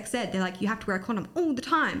like, in sex ed, they're like, you have to wear a condom all the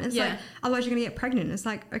time. And it's like, otherwise you're going to get pregnant. It's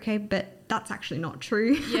like, okay, but that's actually not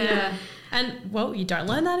true. Yeah. And, well, you don't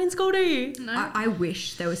learn that in school, do you? No. I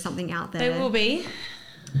wish there was something out there. There will be.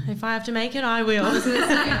 If I have to make it, I will. I was going to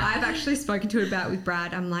say, I've actually spoken to it about with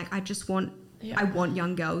Brad. I'm like, I want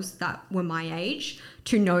young girls that were my age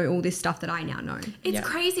to know all this stuff that I now know. It's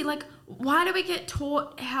crazy. Like, why do we get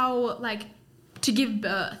taught how, like, to give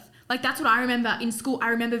birth? Like, that's what I remember in school. I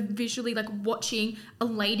remember visually, like, watching a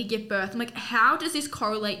lady give birth. I'm like, how does this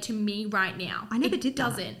correlate to me right now? I never did that. It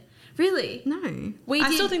doesn't. Really? No.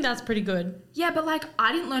 I still think that's pretty good. Yeah, but like,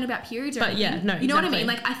 I didn't learn about periods or anything. Yeah, no, you know what I mean?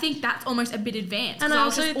 Like, I think that's almost a bit advanced. And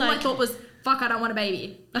also, all I thought was, fuck, I don't want a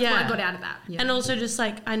baby. That's what I got out of that. Yeah. And also just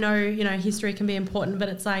like, I know, you know, history can be important, but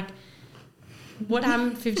it's like, what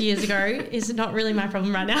happened 50 years ago is not really my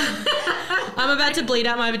problem right now. I'm about to bleed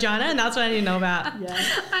out my vagina and that's what I need to know about. Yeah.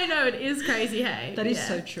 I know, it is crazy, hey? That is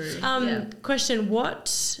so true. Question,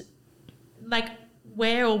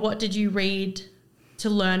 where or what did you read to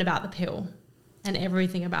learn about the pill and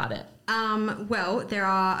everything about it? Well, there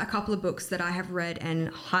are a couple of books that I have read and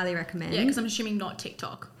highly recommend. Yeah, because I'm assuming not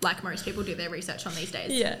TikTok, like most people do their research on these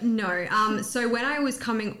days. Yeah. No. So when I was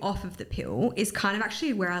coming off of the pill is kind of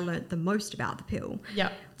actually where I learnt the most about the pill.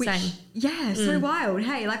 Yeah, same. Yeah, so wild.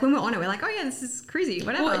 Hey, like when we're on it, we're like, oh yeah, this is crazy,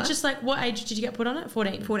 whatever. Well, it's just like, what age did you get put on it?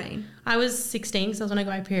 14? 14. I was 16 because I was when I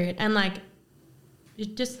got my period. And like, you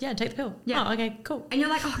just, take the pill. Yeah. Oh, okay, cool. And you're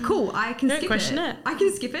like, oh, cool, I can skip question it. I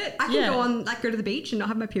can skip it. I can go on, like, go to the beach and not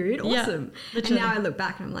have my period. Awesome. Yeah, and now I look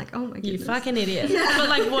back and I'm like, oh my goodness. You fucking idiot. But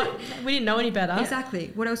like, what? We didn't know any better.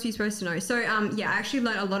 Exactly. What else are you supposed to know? So, I actually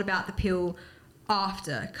learned a lot about the pill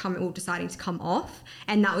after deciding to come off.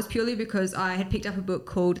 And that was purely because I had picked up a book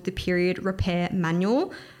called The Period Repair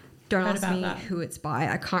Manual. Don't ask me who it's by.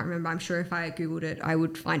 I can't remember. I'm sure if I Googled it, I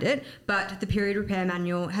would find it. But the Period Repair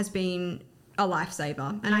Manual has been a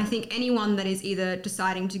lifesaver. And I think anyone that is either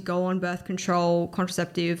deciding to go on birth control,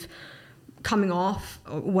 contraceptive, coming off,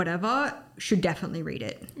 or whatever, should definitely read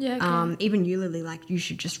it. Yeah. Okay. Even you, Lily, like, you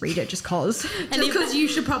should just read it just cause. Just because you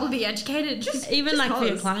should probably be educated. Even like for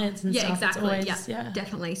your clients and stuff. Exactly. Always, yeah,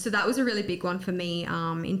 definitely. So that was a really big one for me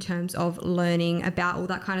in terms of learning about all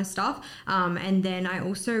that kind of stuff. And then I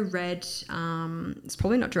also read, it's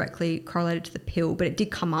probably not directly correlated to the pill, but it did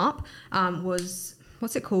come up, was,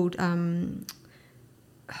 what's it called?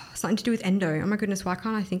 Something to do with endo. Oh my goodness, why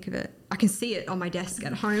can't I think of it? I can see it on my desk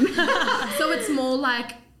at home. So it's more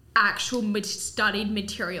like actual studied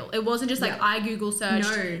material. It wasn't just like I Google searched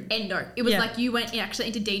endo. It was like you went actually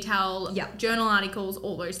into detail, journal articles,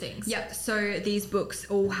 all those things. Yep. So these books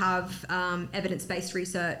all have evidence-based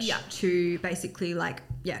research to basically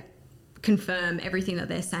confirm everything that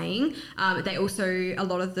they're saying. They also, a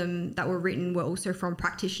lot of them that were written were also from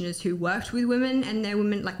practitioners who worked with women and their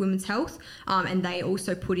women's health. And they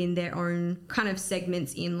also put in their own kind of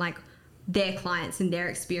segments in like their clients and their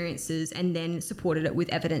experiences, and then supported it with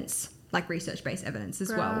evidence, like research-based evidence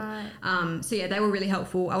as well. So yeah, they were really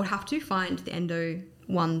helpful. I would have to find the endo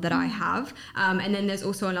one that I have. And then there's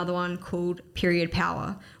also another one called Period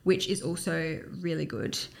Power, which is also really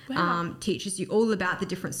good. Teaches you all about the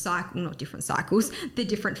different the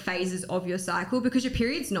different phases of your cycle, because your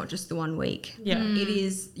period's not just the 1 week.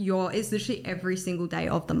 It's literally every single day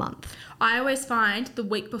of the month. I always find the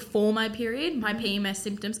week before my period, my PMS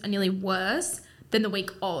symptoms are nearly worse than the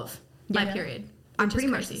week of my period. I'm pretty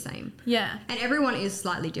much the same. Yeah. And everyone is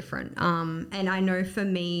slightly different. And I know for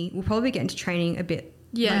me, we'll probably get into training a bit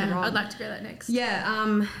later on. I'd like to go that next.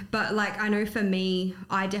 Yeah. But like, I know for me,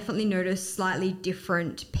 I definitely notice slightly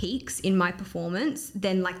different peaks in my performance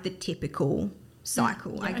than like the typical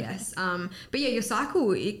cycle, I guess. But yeah, your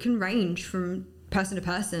cycle, it can range from person to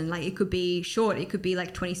person. Like, it could be short, it could be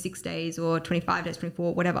like 26 days or 25 days,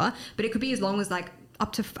 24, whatever. But it could be as long as like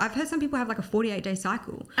up to, I've heard some people have like a 48-day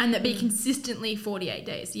cycle. And that be consistently 48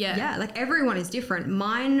 days, Yeah, like everyone is different.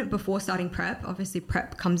 Mine, before starting prep, obviously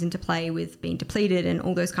prep comes into play with being depleted and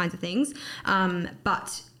all those kinds of things.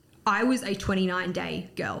 But I was a 29-day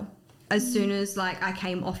girl. As soon as like I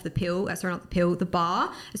came off the pill, the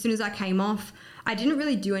bar, as soon as I came off, I didn't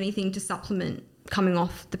really do anything to supplement coming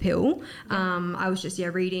off the pill. I was just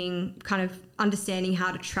reading, kind of understanding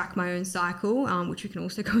how to track my own cycle, which we can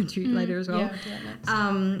also go into later as well.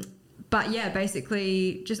 But yeah,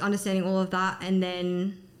 basically just understanding all of that, and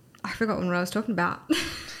then I forgot what I was talking about.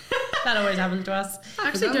 That always happens to us. I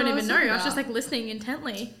actually don't even know. I was just like listening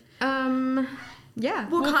intently. Yeah.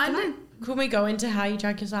 Well, Can we go into how you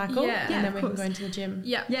track your cycle? Yeah. And then we can go into the gym.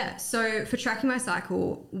 Yeah. So for tracking my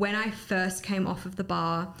cycle, when I first came off of the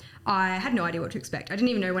bar, I had no idea what to expect. I didn't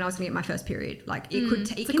even know when I was going to get my first period. Like, it could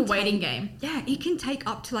take... It's like a waiting game. Yeah, it can take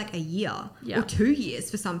up to like a year or 2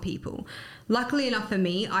 years for some people. Luckily enough for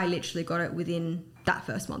me, I literally got it within that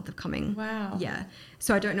first month of coming. Wow. Yeah.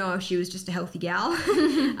 So I don't know if she was just a healthy gal.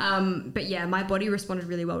 But yeah, my body responded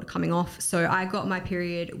really well to coming off. So I got my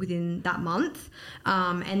period within that month.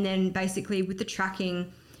 And then basically with the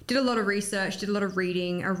tracking, did a lot of research, did a lot of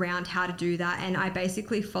reading around how to do that. And I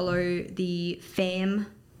basically follow the FAM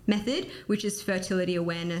method, which is fertility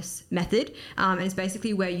awareness method. And it's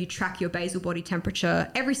basically where you track your basal body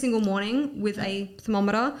temperature every single morning with a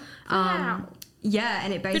thermometer. Wow. Yeah,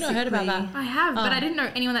 and it basically... I've not heard about that. I have, but I didn't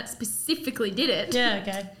know anyone that specifically did it. Yeah,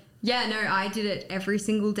 okay. Yeah, no, I did it every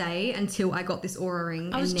single day until I got this Aura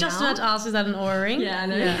ring. I was just about to ask, is that an Aura ring? Yeah, I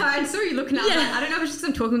know. Yeah. I saw you looking at it. I don't know if it's just because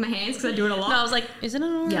I'm talking with my hands because I do it a lot. No, I was like, is it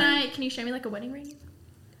an Aura ring? Can you show me like a wedding ring?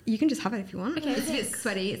 You can just have it if you want. Okay, it's a bit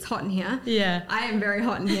sweaty. It's hot in here. Yeah. I am very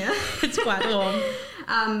hot in here. It's quite warm.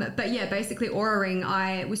 But yeah, basically Aura ring,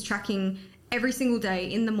 I was tracking every single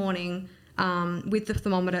day in the morning with the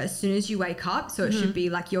thermometer as soon as you wake up. So it should be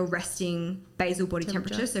like your resting basal body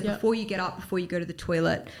temperature. So before you get up, before you go to the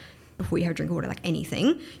toilet, before you have a drink of water, like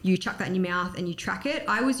anything, you chuck that in your mouth and you track it.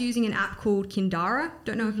 I was using an app called Kindara.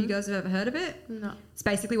 Don't know if you guys have ever heard of it. No. It's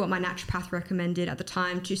basically what my naturopath recommended at the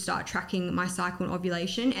time to start tracking my cycle and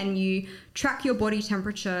ovulation. And you track your body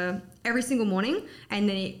temperature every single morning, and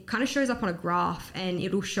then it kind of shows up on a graph, and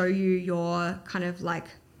it'll show you your kind of like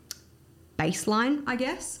baseline, I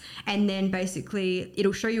guess. And then basically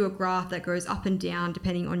it'll show you a graph that goes up and down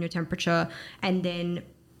depending on your temperature, and then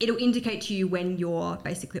it'll indicate to you when you're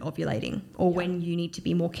basically ovulating or when you need to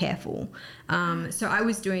be more careful. So I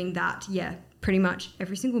was doing that, pretty much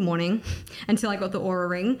every single morning until I got the Aura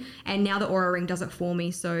Ring. And now the Aura Ring does it for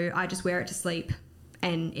me. So I just wear it to sleep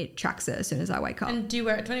and it tracks it as soon as I wake up. And do you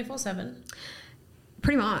wear it 24/7?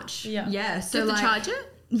 Pretty much. Yeah. Yeah. So do you have to charge it?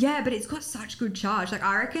 Yeah, but it's got such good charge. Like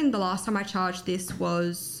I reckon the last time I charged this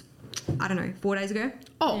was, I don't know, 4 days ago.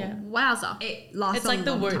 Oh, yeah. Wowza. It lasts It's like a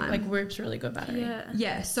the long Whoop. time. Like Whoop's really good battery.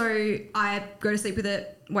 Yeah. So I go to sleep with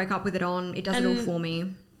it, wake up with it on. It does it all for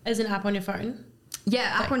me. As an app on your phone?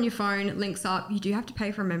 Yeah, app on your phone, links up. You do have to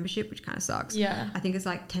pay for a membership, which kind of sucks. Yeah. I think it's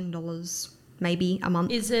like $10 maybe a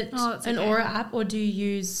month. Is it an Aura app or do you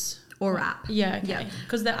use... Aura app. Yeah, okay.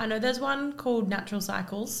 Because I know there's one called Natural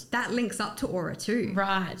Cycles. That links up to Aura too.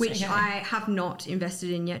 Right. Which I have not invested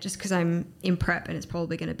in yet just because I'm in prep and it's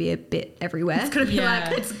probably going to be a bit everywhere. It's going to be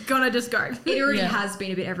like, it's going to just go. It already has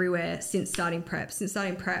been a bit everywhere since starting prep. Since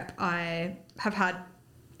starting prep, I have had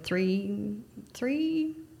three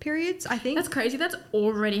periods, I think. That's crazy. That's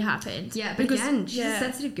already happened. Yeah, but again, she's a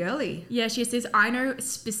sensitive girly. Yeah, she says, I know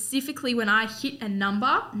specifically when I hit a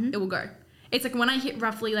number, it will go. It's like when I hit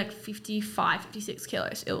roughly like 55, 56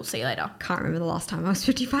 kilos, it will see you later. Can't remember the last time I was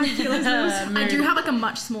 55 kilos. I do have like a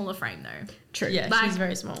much smaller frame though. True. Yeah, like, she's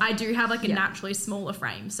very small. I do have like a naturally smaller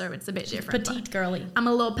frame, so it's a bit different. Petite girly. I'm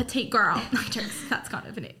a little petite girl. That's kind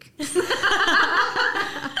of an ick.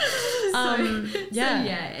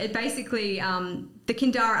 It basically, the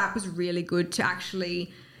Kindara app was really good to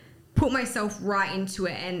actually put myself right into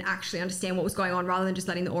it and actually understand what was going on rather than just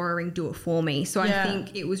letting the Aura Ring do it for me. So I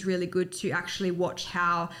think it was really good to actually watch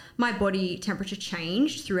how my body temperature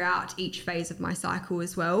changed throughout each phase of my cycle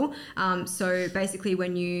as well. So basically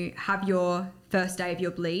when you have your first day of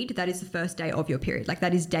your bleed, that is the first day of your period. Like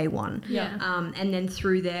that is day one. Yeah. And then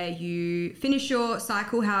through there you finish your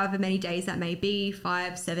cycle, however many days that may be,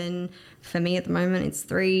 5, 7. For me at the moment, it's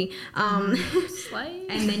 3. And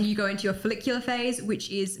then you go into your follicular phase,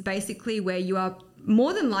 which is basically where you are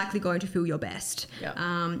more than likely going to feel your best. Yep.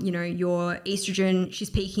 You know, your estrogen,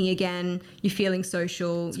 she's peaking again. You're feeling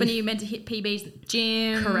social. It's when you're meant to hit PBs at the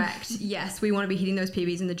gym. Correct. Yes, we want to be hitting those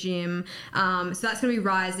PBs in the gym. So that's going to be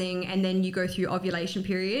rising, and then you go through your ovulation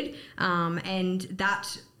period, and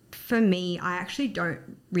that. For me, I actually don't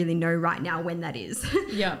really know right now when that is.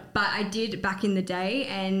 Yeah. But I did back in the day,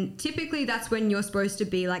 and typically that's when you're supposed to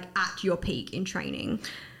be like at your peak in training.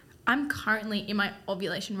 I'm currently in my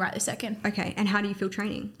ovulation right this second. Okay, and how do you feel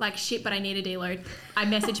training? Like shit, but I need a deload. I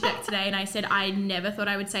messaged Beck today and I said I never thought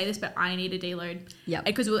I would say this, but I need a deload. Yeah.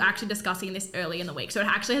 Because we were actually discussing this early in the week. So it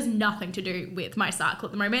actually has nothing to do with my cycle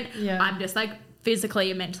at the moment. Yeah. I'm just like physically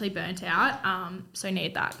and mentally burnt out. So I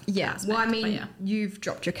need that. Yeah. aspect. Well, I mean, you've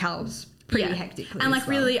dropped your calories pretty hectically. And like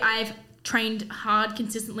really, I've trained hard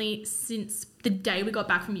consistently since the day we got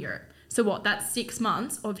back from Europe. So what? That's 6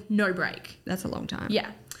 months of no break. That's a long time.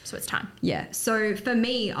 Yeah. So it's time. Yeah. So for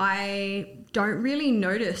me, I don't really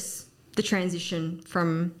notice the transition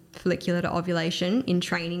from follicular to ovulation in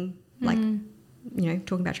training, like, you know,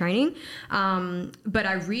 talking about training. But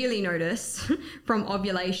I really notice from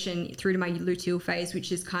ovulation through to my luteal phase,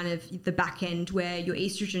 which is kind of the back end where your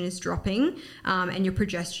estrogen is dropping, and your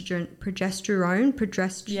progesterone,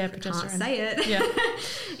 can't say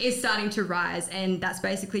it, is starting to rise. And that's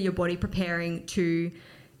basically your body preparing to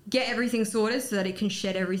get everything sorted so that it can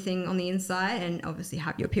shed everything on the inside and obviously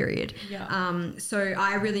have your period. Yeah. So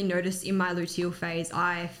I really notice in my luteal phase,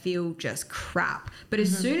 I feel just crap. But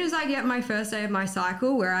as soon as I get my first day of my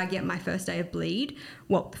cycle, where I get my first day of bleed,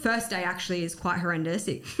 well, the first day actually is quite horrendous.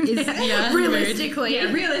 It is realistically,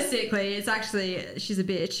 it's actually, she's a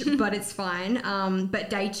bitch, but it's fine. But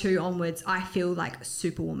day 2 onwards, I feel like a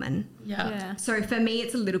superwoman. Yeah. So for me,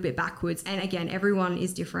 it's a little bit backwards. And again, everyone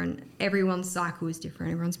is different. Everyone's cycle is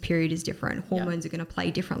different. Everyone's period is different. Hormones are going to play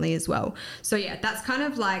differently as well. So yeah, that's kind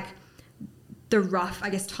of like the rough, I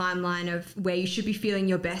guess, timeline of where you should be feeling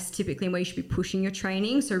your best typically and where you should be pushing your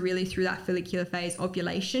training. So really through that follicular phase,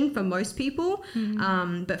 ovulation for most people.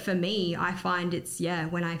 But for me, I find it's,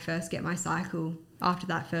 when I first get my cycle after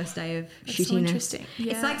that first day of shittiness. So interesting.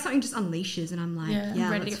 Yeah. It's like something just unleashes and I'm like,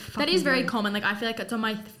 ready to go. That is very common. Like I feel like it's on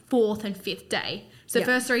my 4th and 5th day. So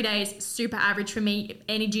first 3 days, super average for me,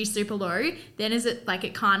 energy super low. Then is it like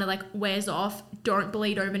it kind of like wears off, don't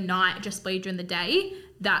bleed overnight, just bleed during the day.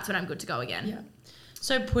 That's when I'm good to go again. Yeah.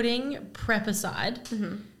 So putting prep aside,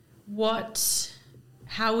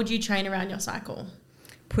 how would you train around your cycle?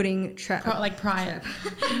 Putting prior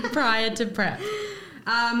to prep.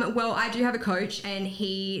 Well, I do have a coach and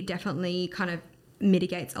he definitely kind of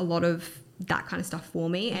mitigates a lot of that kind of stuff for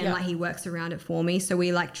me and like he works around it for me. So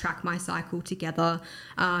we like track my cycle together.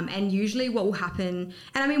 And usually what will happen,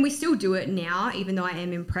 and I mean, we still do it now, even though I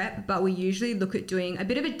am in prep, but we usually look at doing a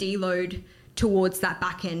bit of a deload towards that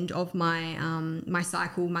back end of my my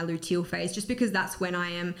cycle, my luteal phase, just because that's when I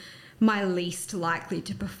am my least likely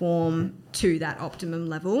to perform to that optimum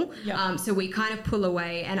level. Yep. So we kind of pull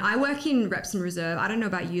away, and I work in reps and reserve. I don't know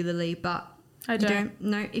about you, Lily, but I don't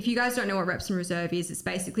know. If you guys don't know what reps and reserve is, it's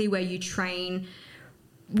basically where you train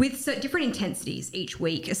with different intensities each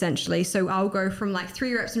week, essentially. So I'll go from like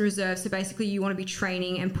 3 reps in reserve. So basically you want to be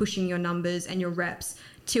training and pushing your numbers and your reps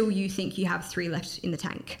till you think you have 3 left in the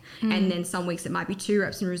tank. And then some weeks it might be 2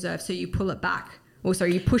 reps in reserve. So you pull it back. Also,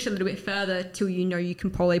 you push a little bit further till you know you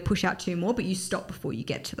can probably push out 2 more, but you stop before you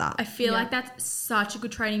get to that. I feel like that's such a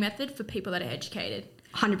good training method for people that are educated.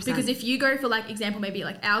 100%. Because if you go for like example, maybe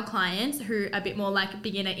like our clients who are a bit more like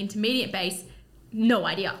beginner intermediate base, no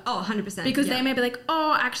idea. Oh, 100%. Because they may be like,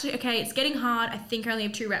 oh, actually, okay, it's getting hard. I think I only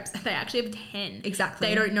have 2 reps. They actually have 10. Exactly.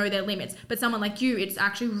 They don't know their limits. But someone like you, it's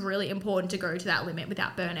actually really important to go to that limit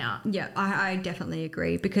without burnout. Yeah, I definitely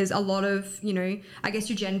agree, because a lot of, you know, I guess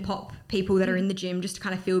your Gen Pop people that are in the gym just to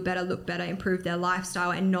kind of feel better, look better, improve their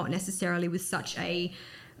lifestyle, and not necessarily with such a,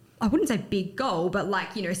 I wouldn't say big goal, but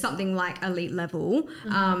like, you know, something like elite level.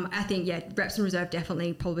 I think, reps and reserve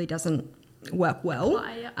definitely probably doesn't work well,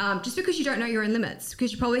 just because you don't know your own limits,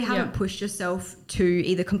 because you probably haven't pushed yourself to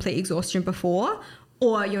either complete exhaustion before,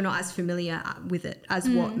 or you're not as familiar with it as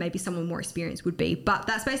what maybe someone more experienced would be. But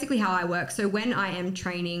that's basically how I work. So when I am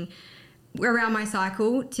training around my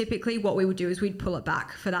cycle, typically what we would do is we'd pull it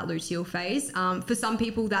back for that luteal phase. For some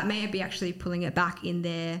people that may be actually pulling it back in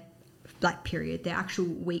their like period, their actual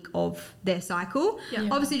week of their cycle.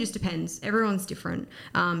 Obviously it just depends, everyone's different,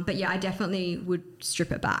 but I definitely would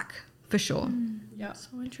strip it back for sure.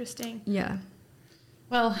 So interesting.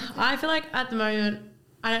 Well, I feel like at the moment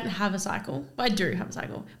I don't have a cycle. Well, I do have a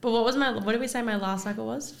cycle. But what did we say my last cycle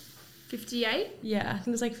was? 58? Yeah, I think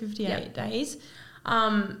it was like 58 days.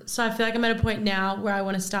 So I feel like I'm at a point now where I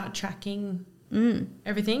want to start tracking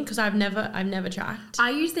everything, because I've never tracked.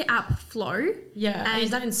 I use the app Flow. Yeah, I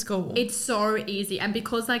use that in school. It's so easy, and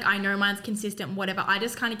because like I know mine's consistent, whatever, I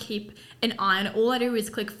just kind of keep an eye on it. All I do is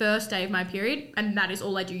click first day of my period, and that is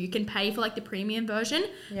all I do. You can pay for like the premium version.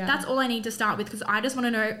 That's all I need to start with, because I just want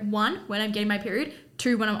to know, 1, when I'm getting my period,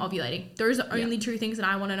 2, when I'm ovulating. Those are only 2 things that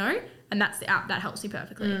I want to know, and that's the app that helps me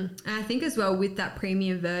perfectly. And I think as well with that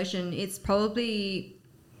premium version, it's probably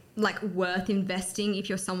like worth investing if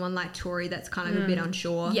you're someone like Tori that's kind of a bit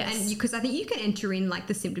unsure. And because I think you can enter in like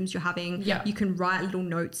the symptoms you're having. You can write little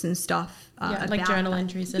notes and stuff about like journal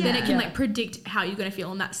entries. And then it can like predict how you're going to feel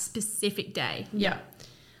on that specific day.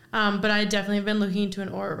 But I definitely have been looking into an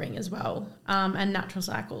aura ring as well, and natural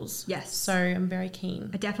cycles. So I'm very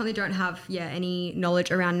keen. I definitely don't have any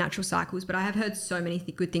knowledge around natural cycles, but I have heard so many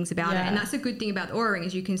good things about it, and that's a good thing about the aura ring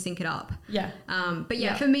is you can sync it up.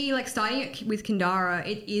 But for me, like starting it with Kindara,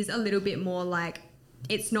 it is a little bit more like,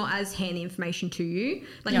 it's not as handy information to you.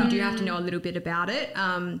 Like you do have to know a little bit about it.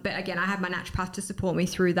 But again, I have my naturopath to support me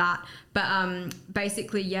through that. But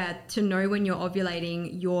basically, to know when you're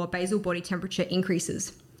ovulating, your basal body temperature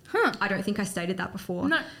increases. I don't think I stated that before.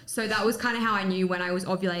 No. So that was kind of how I knew when I was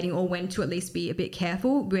ovulating, or when to at least be a bit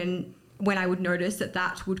careful when I would notice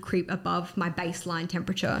that would creep above my baseline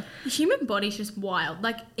temperature. The human body's just wild.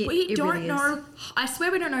 Like we don't really know. I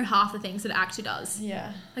swear we don't know half the things that it actually does.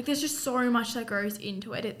 Like there's just so much that goes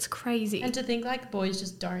into it. It's crazy. And to think like boys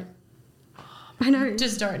just don't. I know.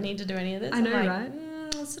 Just don't need to do any of this. I know, right?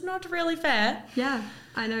 It's not really fair. Yeah,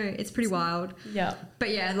 I know. It's pretty wild. But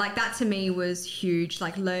like that to me was huge,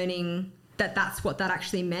 like learning that's what that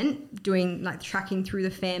actually meant, doing like tracking through the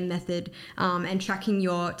FAM method, and tracking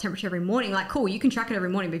your temperature every morning. Like, cool, you can track it every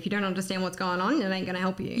morning, but if you don't understand what's going on, it ain't going to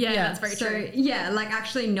help you. That's very true. So like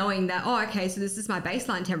actually knowing that, okay, so this is my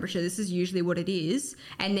baseline temperature, this is usually what it is,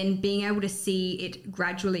 and then being able to see it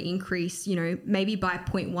gradually increase, you know, maybe by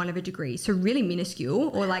 0.1 of a degree, so really minuscule,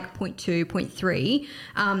 or like 0.2,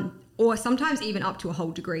 0.3, or sometimes even up to a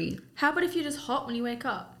whole degree. How about if you're just hot when you wake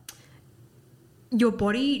up? Your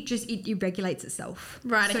body just, it regulates itself.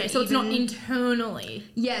 Right, okay. So it's not internally.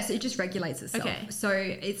 Yes, it just regulates itself. Okay. So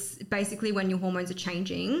it's basically when your hormones are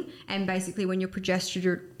changing, and basically when your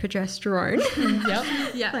progesterone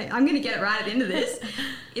like, I'm going to get it right at the end of this,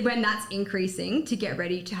 when that's increasing to get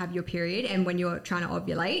ready to have your period, and when you're trying to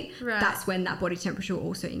ovulate, that's when that body temperature will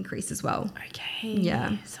also increase as well. Okay.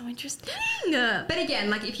 Yeah. So interesting. But again,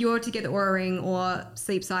 like if you're to get the aura ring or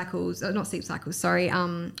sleep cycles, not sleep cycles, sorry,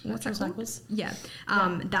 what's that called? Cycles.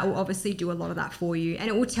 That will obviously do a lot of that for you, and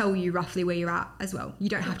it will tell you roughly where you're at as well. You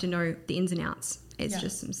don't have to know the ins and outs. It's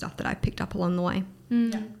just some stuff that I picked up along the way.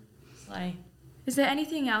 Slay. Is there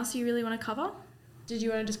anything else you really want to cover? Did you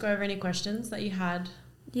want to just go over any questions that you had?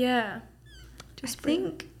 Yeah. I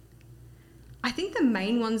think I think the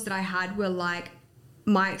main ones that I had were like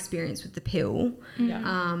my experience with the pill,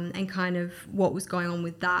 and kind of what was going on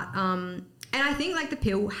with that. And I think like the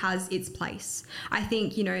pill has its place. I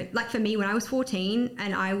think, you know, like for me, when I was 14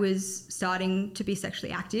 and I was starting to be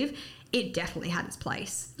sexually active, it definitely had its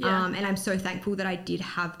place. Yeah. And I'm so thankful that I did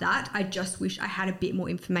have that. I just wish I had a bit more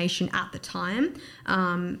information at the time.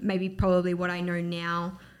 Maybe probably what I know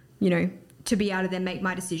now, you know, to be able to then make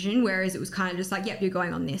my decision. Whereas it was kind of just like, yep, you're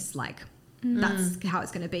going on this, like, that's how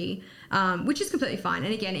it's going to be, which is completely fine.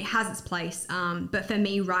 And again, it has its place. But for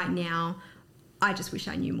me right now, I just wish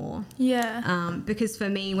I knew more. Yeah. Because for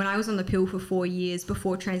me, when I was on the pill for 4 years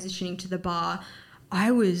before transitioning to the bar,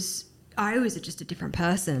 I was just a different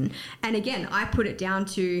person. And again, I put it down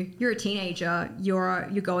to, you're a teenager, you're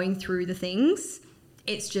going through the things.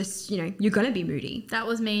 It's just, you know, you're going to be moody. That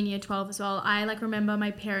was me in year 12 as well. I like remember my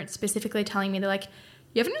parents specifically telling me, they're like,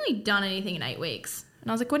 you haven't really done anything in 8 weeks. And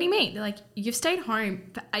I was like, what do you mean? They're like, you've stayed home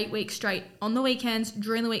for 8 weeks straight on the weekends,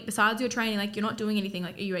 during the week, besides your training, like you're not doing anything.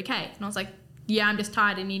 Like, are you okay? And I was like, yeah, I'm just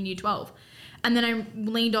tired and in year 12. And then I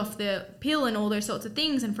leaned off the pill and all those sorts of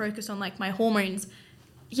things and focused on like my hormones.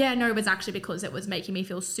 Yeah, no, it was actually because it was making me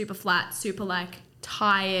feel super flat, super like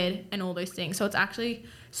tired and all those things. So it's actually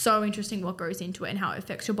so interesting what goes into it and how it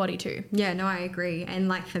affects your body too. Yeah, no, I agree. And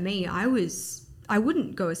like for me, I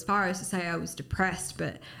wouldn't go as far as to say I was depressed,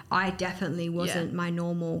 but I definitely wasn't my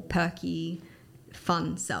normal perky,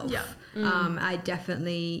 fun self. Yeah. I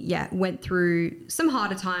definitely, went through some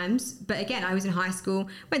harder times. But again, I was in high school,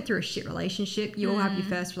 went through a shit relationship. You all have your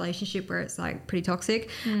first relationship where it's like pretty toxic.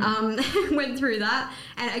 Went through that.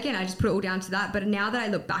 And again, I just put it all down to that. But now that I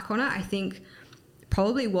look back on it, I think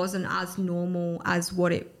probably wasn't as normal as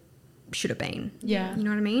what it should have been. Yeah. You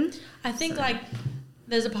know what I mean? I think like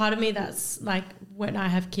there's a part of me that's like, when I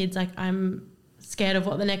have kids, like I'm scared of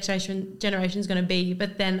what the next generation is going to be.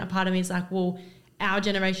 But then a part of me is like, well, our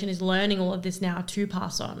generation is learning all of this now to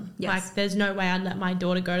pass on. Yes. Like there's no way I'd let my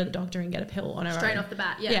daughter go to the doctor and get a pill on her own. Straight off the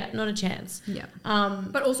bat, yeah. Yeah, not a chance. Yeah.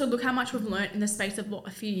 But also look how much we've learned in the space of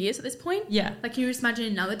a few years at this point. Yeah. Like can you just imagine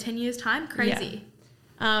another 10 years time? Crazy.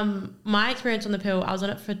 Yeah. My experience on the pill, I was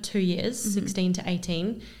on it for 2 years, 16 to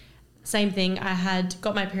 18. Same thing. I had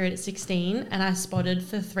got my period at 16 and I spotted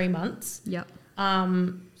for 3 months. Yep.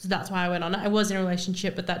 So that's why I went on it. I was in a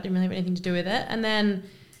relationship, but that didn't really have anything to do with it. And then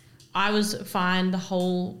I was fine the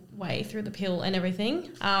whole way through the pill and everything.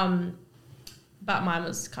 But mine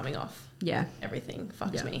was coming off. Yeah. Everything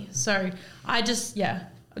fucked me. So I just,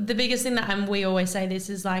 the biggest thing that we always say this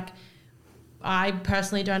is like, I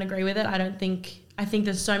personally don't agree with it. I think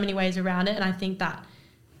there's so many ways around it. And I think that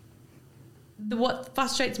what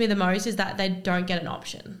frustrates me the most is that they don't get an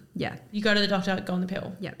option. Yeah. You go to the doctor, go on the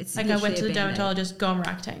pill. Yeah. It's like I went to the dermatologist, go on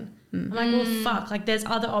Ractane. I'm like, well, fuck. Like there's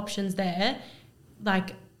other options there.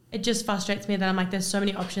 Like it just frustrates me that I'm like, there's so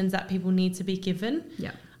many options that people need to be given.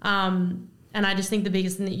 Yeah. And I just think the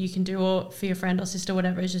biggest thing that you can do, or for your friend or sister,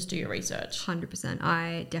 whatever, is just do your research. 100%.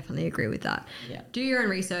 I definitely agree with that. Yeah. Do your own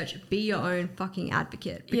research. Be your own fucking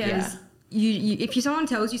advocate. Because Yeah. if someone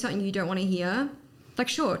tells you something you don't want to hear, like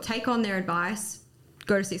sure, take on their advice,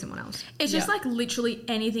 go to see someone else. It's just like literally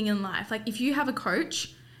anything in life. Like if you have a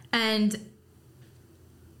coach and...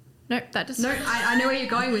 Nope, that just... No, I know where you're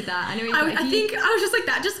going with that. I know where you're going. I think I was just like,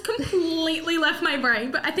 that just completely left my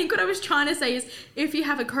brain. But I think what I was trying to say is if you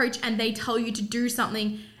have a coach and they tell you to do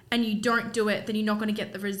something and you don't do it, then you're not going to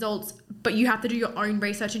get the results. But you have to do your own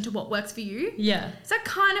research into what works for you. Yeah. Does that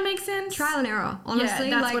kind of make sense? Trial and error, honestly.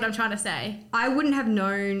 Yeah, that's like, what I'm trying to say. I wouldn't have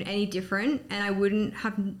known any different, and I wouldn't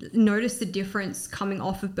have noticed the difference coming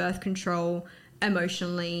off of birth control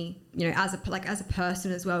emotionally, you know, as a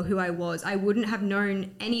person as well, who I was. I wouldn't have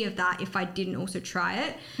known any of that if I didn't also try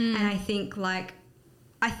it. And I think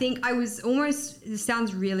I was almost, this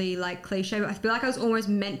sounds really like cliche, but I feel like I was almost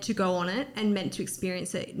meant to go on it and meant to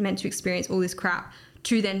experience it, meant to experience all this crap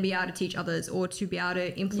to then be able to teach others or to be able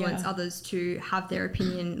to influence others to have their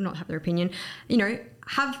opinion, not have their opinion, you know,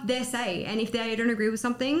 have their say. And if they don't agree with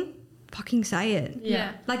something, fucking say it.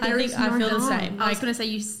 Yeah. Like I feel the same. I was going to say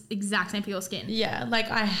you exact same for your skin. Yeah. Like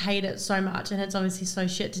I hate it so much and it's obviously so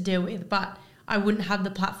shit to deal with, but I wouldn't have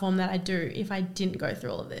the platform that I do if I didn't go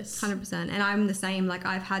through all of this. 100%. And I'm the same. Like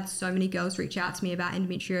I've had so many girls reach out to me about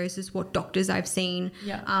endometriosis, what doctors I've seen,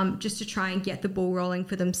 just to try and get the ball rolling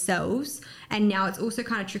for themselves. And now it's also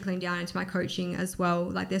kind of trickling down into my coaching as well.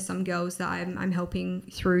 Like there's some girls that I'm helping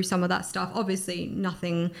through some of that stuff. Obviously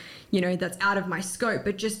nothing, you know, that's out of my scope,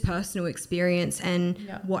 but just personal experience and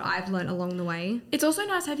what I've learned along the way. It's also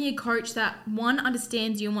nice having a coach that one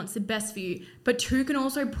understands you and wants the best for you, but two can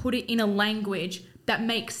also put it in a language that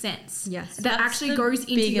makes sense. Yes. That actually goes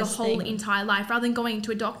into your whole entire life rather than going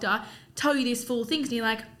to a doctor tell you these full things. And you're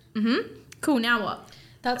like, cool, now what?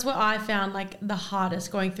 That's what I found like the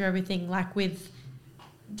hardest going through everything, like with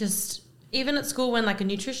just even at school when like a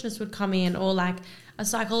nutritionist would come in or like a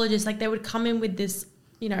psychologist, like they would come in with this,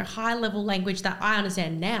 you know, high level language that I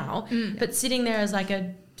understand now, but sitting there as like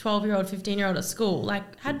a 12-year-old, 15-year-old at school,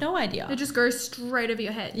 like had no idea. It just goes straight over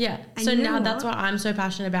your head. Yeah. And so now that's why I'm so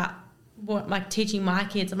passionate about what like teaching my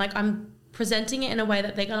kids. I'm like, I'm presenting it in a way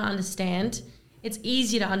that they're going to understand. It's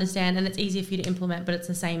easier to understand and it's easier for you to implement, but it's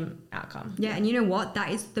the same outcome. Yeah, and you know what? That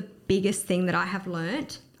is the biggest thing that I have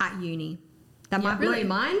learnt at uni. That might blow your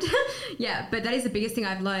mind. Yeah, but that is the biggest thing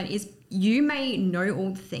I've learned is you may know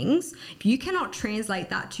all the things. If you cannot translate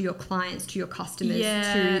that to your clients, to your customers,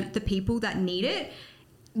 to the people that need it,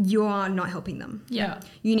 you are not helping them. Yeah.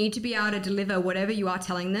 You need to be able to deliver whatever you are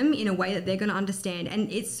telling them in a way that they're going to understand. And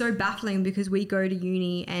it's so baffling because we go to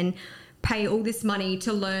uni and pay all this money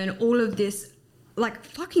to learn all of this like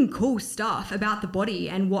fucking cool stuff about the body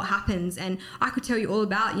and what happens. And I could tell you all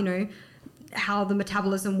about, you know, how the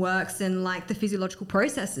metabolism works and like the physiological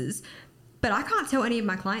processes, but I can't tell any of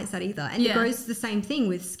my clients that either. And it goes the same thing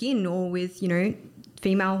with skin or with, you know,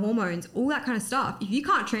 female hormones, all that kind of stuff. If you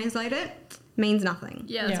can't translate it, means nothing.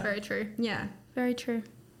 Yeah, that's very true. Yeah. Very true.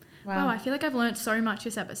 Wow, I feel like I've learned so much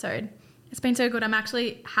this episode. It's been so good. I'm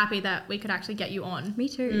actually happy that we could actually get you on. Me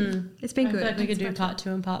too. It's been good. I feel like we could do part 2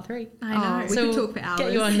 and part 3. I know. We could talk for hours.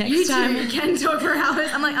 Get you on next time. We can talk for hours.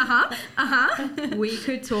 I'm like, We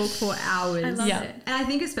could talk for hours. I love it. And I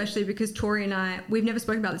think especially because Tori and I, we've never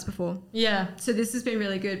spoken about this before. Yeah. So this has been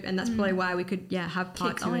really good. And that's probably why we could, have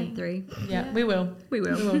part 2 and 3. Yeah, we will. We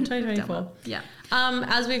will. 2024. Yeah.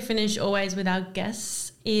 As we finish always with our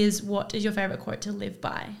guests is what is your favourite quote to live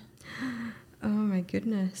by? Oh my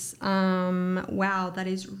goodness. Wow, that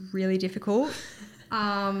is really difficult.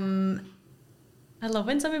 I love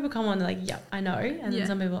when some people come on, they're like, yep, I know. And then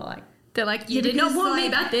some people are like, they're like, you did not warn me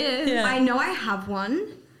about this. Yeah. I know I have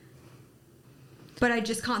one, but I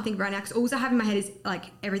just can't think right now because all I have in my head is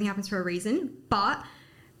like everything happens for a reason. But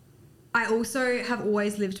I also have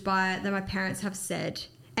always lived by that my parents have said,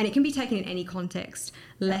 and it can be taken in any context,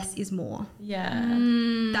 less is more. Yeah.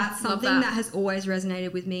 That's something that has always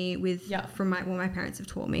resonated with me from what my parents have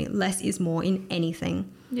taught me. Less is more in anything.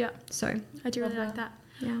 Yeah. So I do really like that.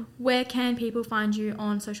 Yeah. Where can people find you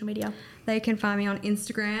on social media? They can find me on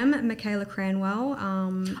Instagram, Makayla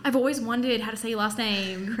Cranwell. I've always wondered how to say your last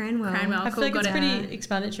name. Cranwell. I feel like it's pretty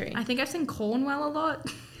explanatory. I think I've seen Cornwell a lot.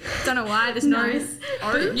 Don't know why. There's no.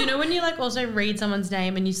 But you know when you like also read someone's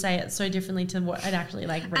name and you say it so differently to what it actually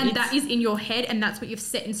like reads? And that is in your head and that's what you've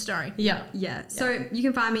set in stone. Yeah. Yeah. So you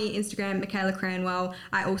can find me Instagram, Makayla Cranwell.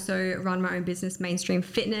 I also run my own business, Mainstream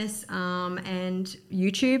Fitness, and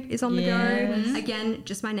YouTube is on the go. Again,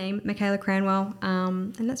 just my name, Makayla Cranwell.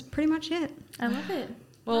 And that's pretty much it. I love it.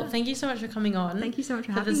 Well, thank you so much for coming on. Thank you so much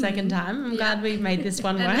for having me. For the second time. I'm glad we made this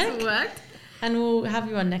one work. And it worked. And we'll have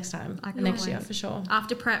you on next time, next year for sure.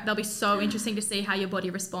 After prep, that'll be so interesting to see how your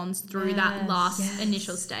body responds through that last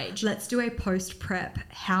initial stage. Let's do a post-prep,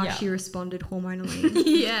 how she responded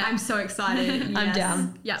hormonally. I'm so excited. I'm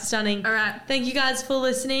down. Yeah. Stunning. All right. Thank you guys for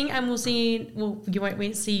listening and we'll see you, well, you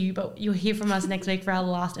won't see you, but you'll hear from us next week for our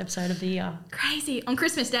last episode of the year. Crazy. On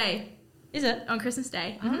Christmas Day. Is it? On Christmas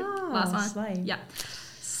Day. Oh, last one. Slay. Yeah.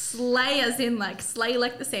 Slay as in like slay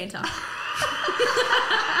like the Santa.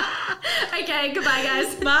 Okay, goodbye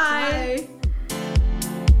guys. Bye.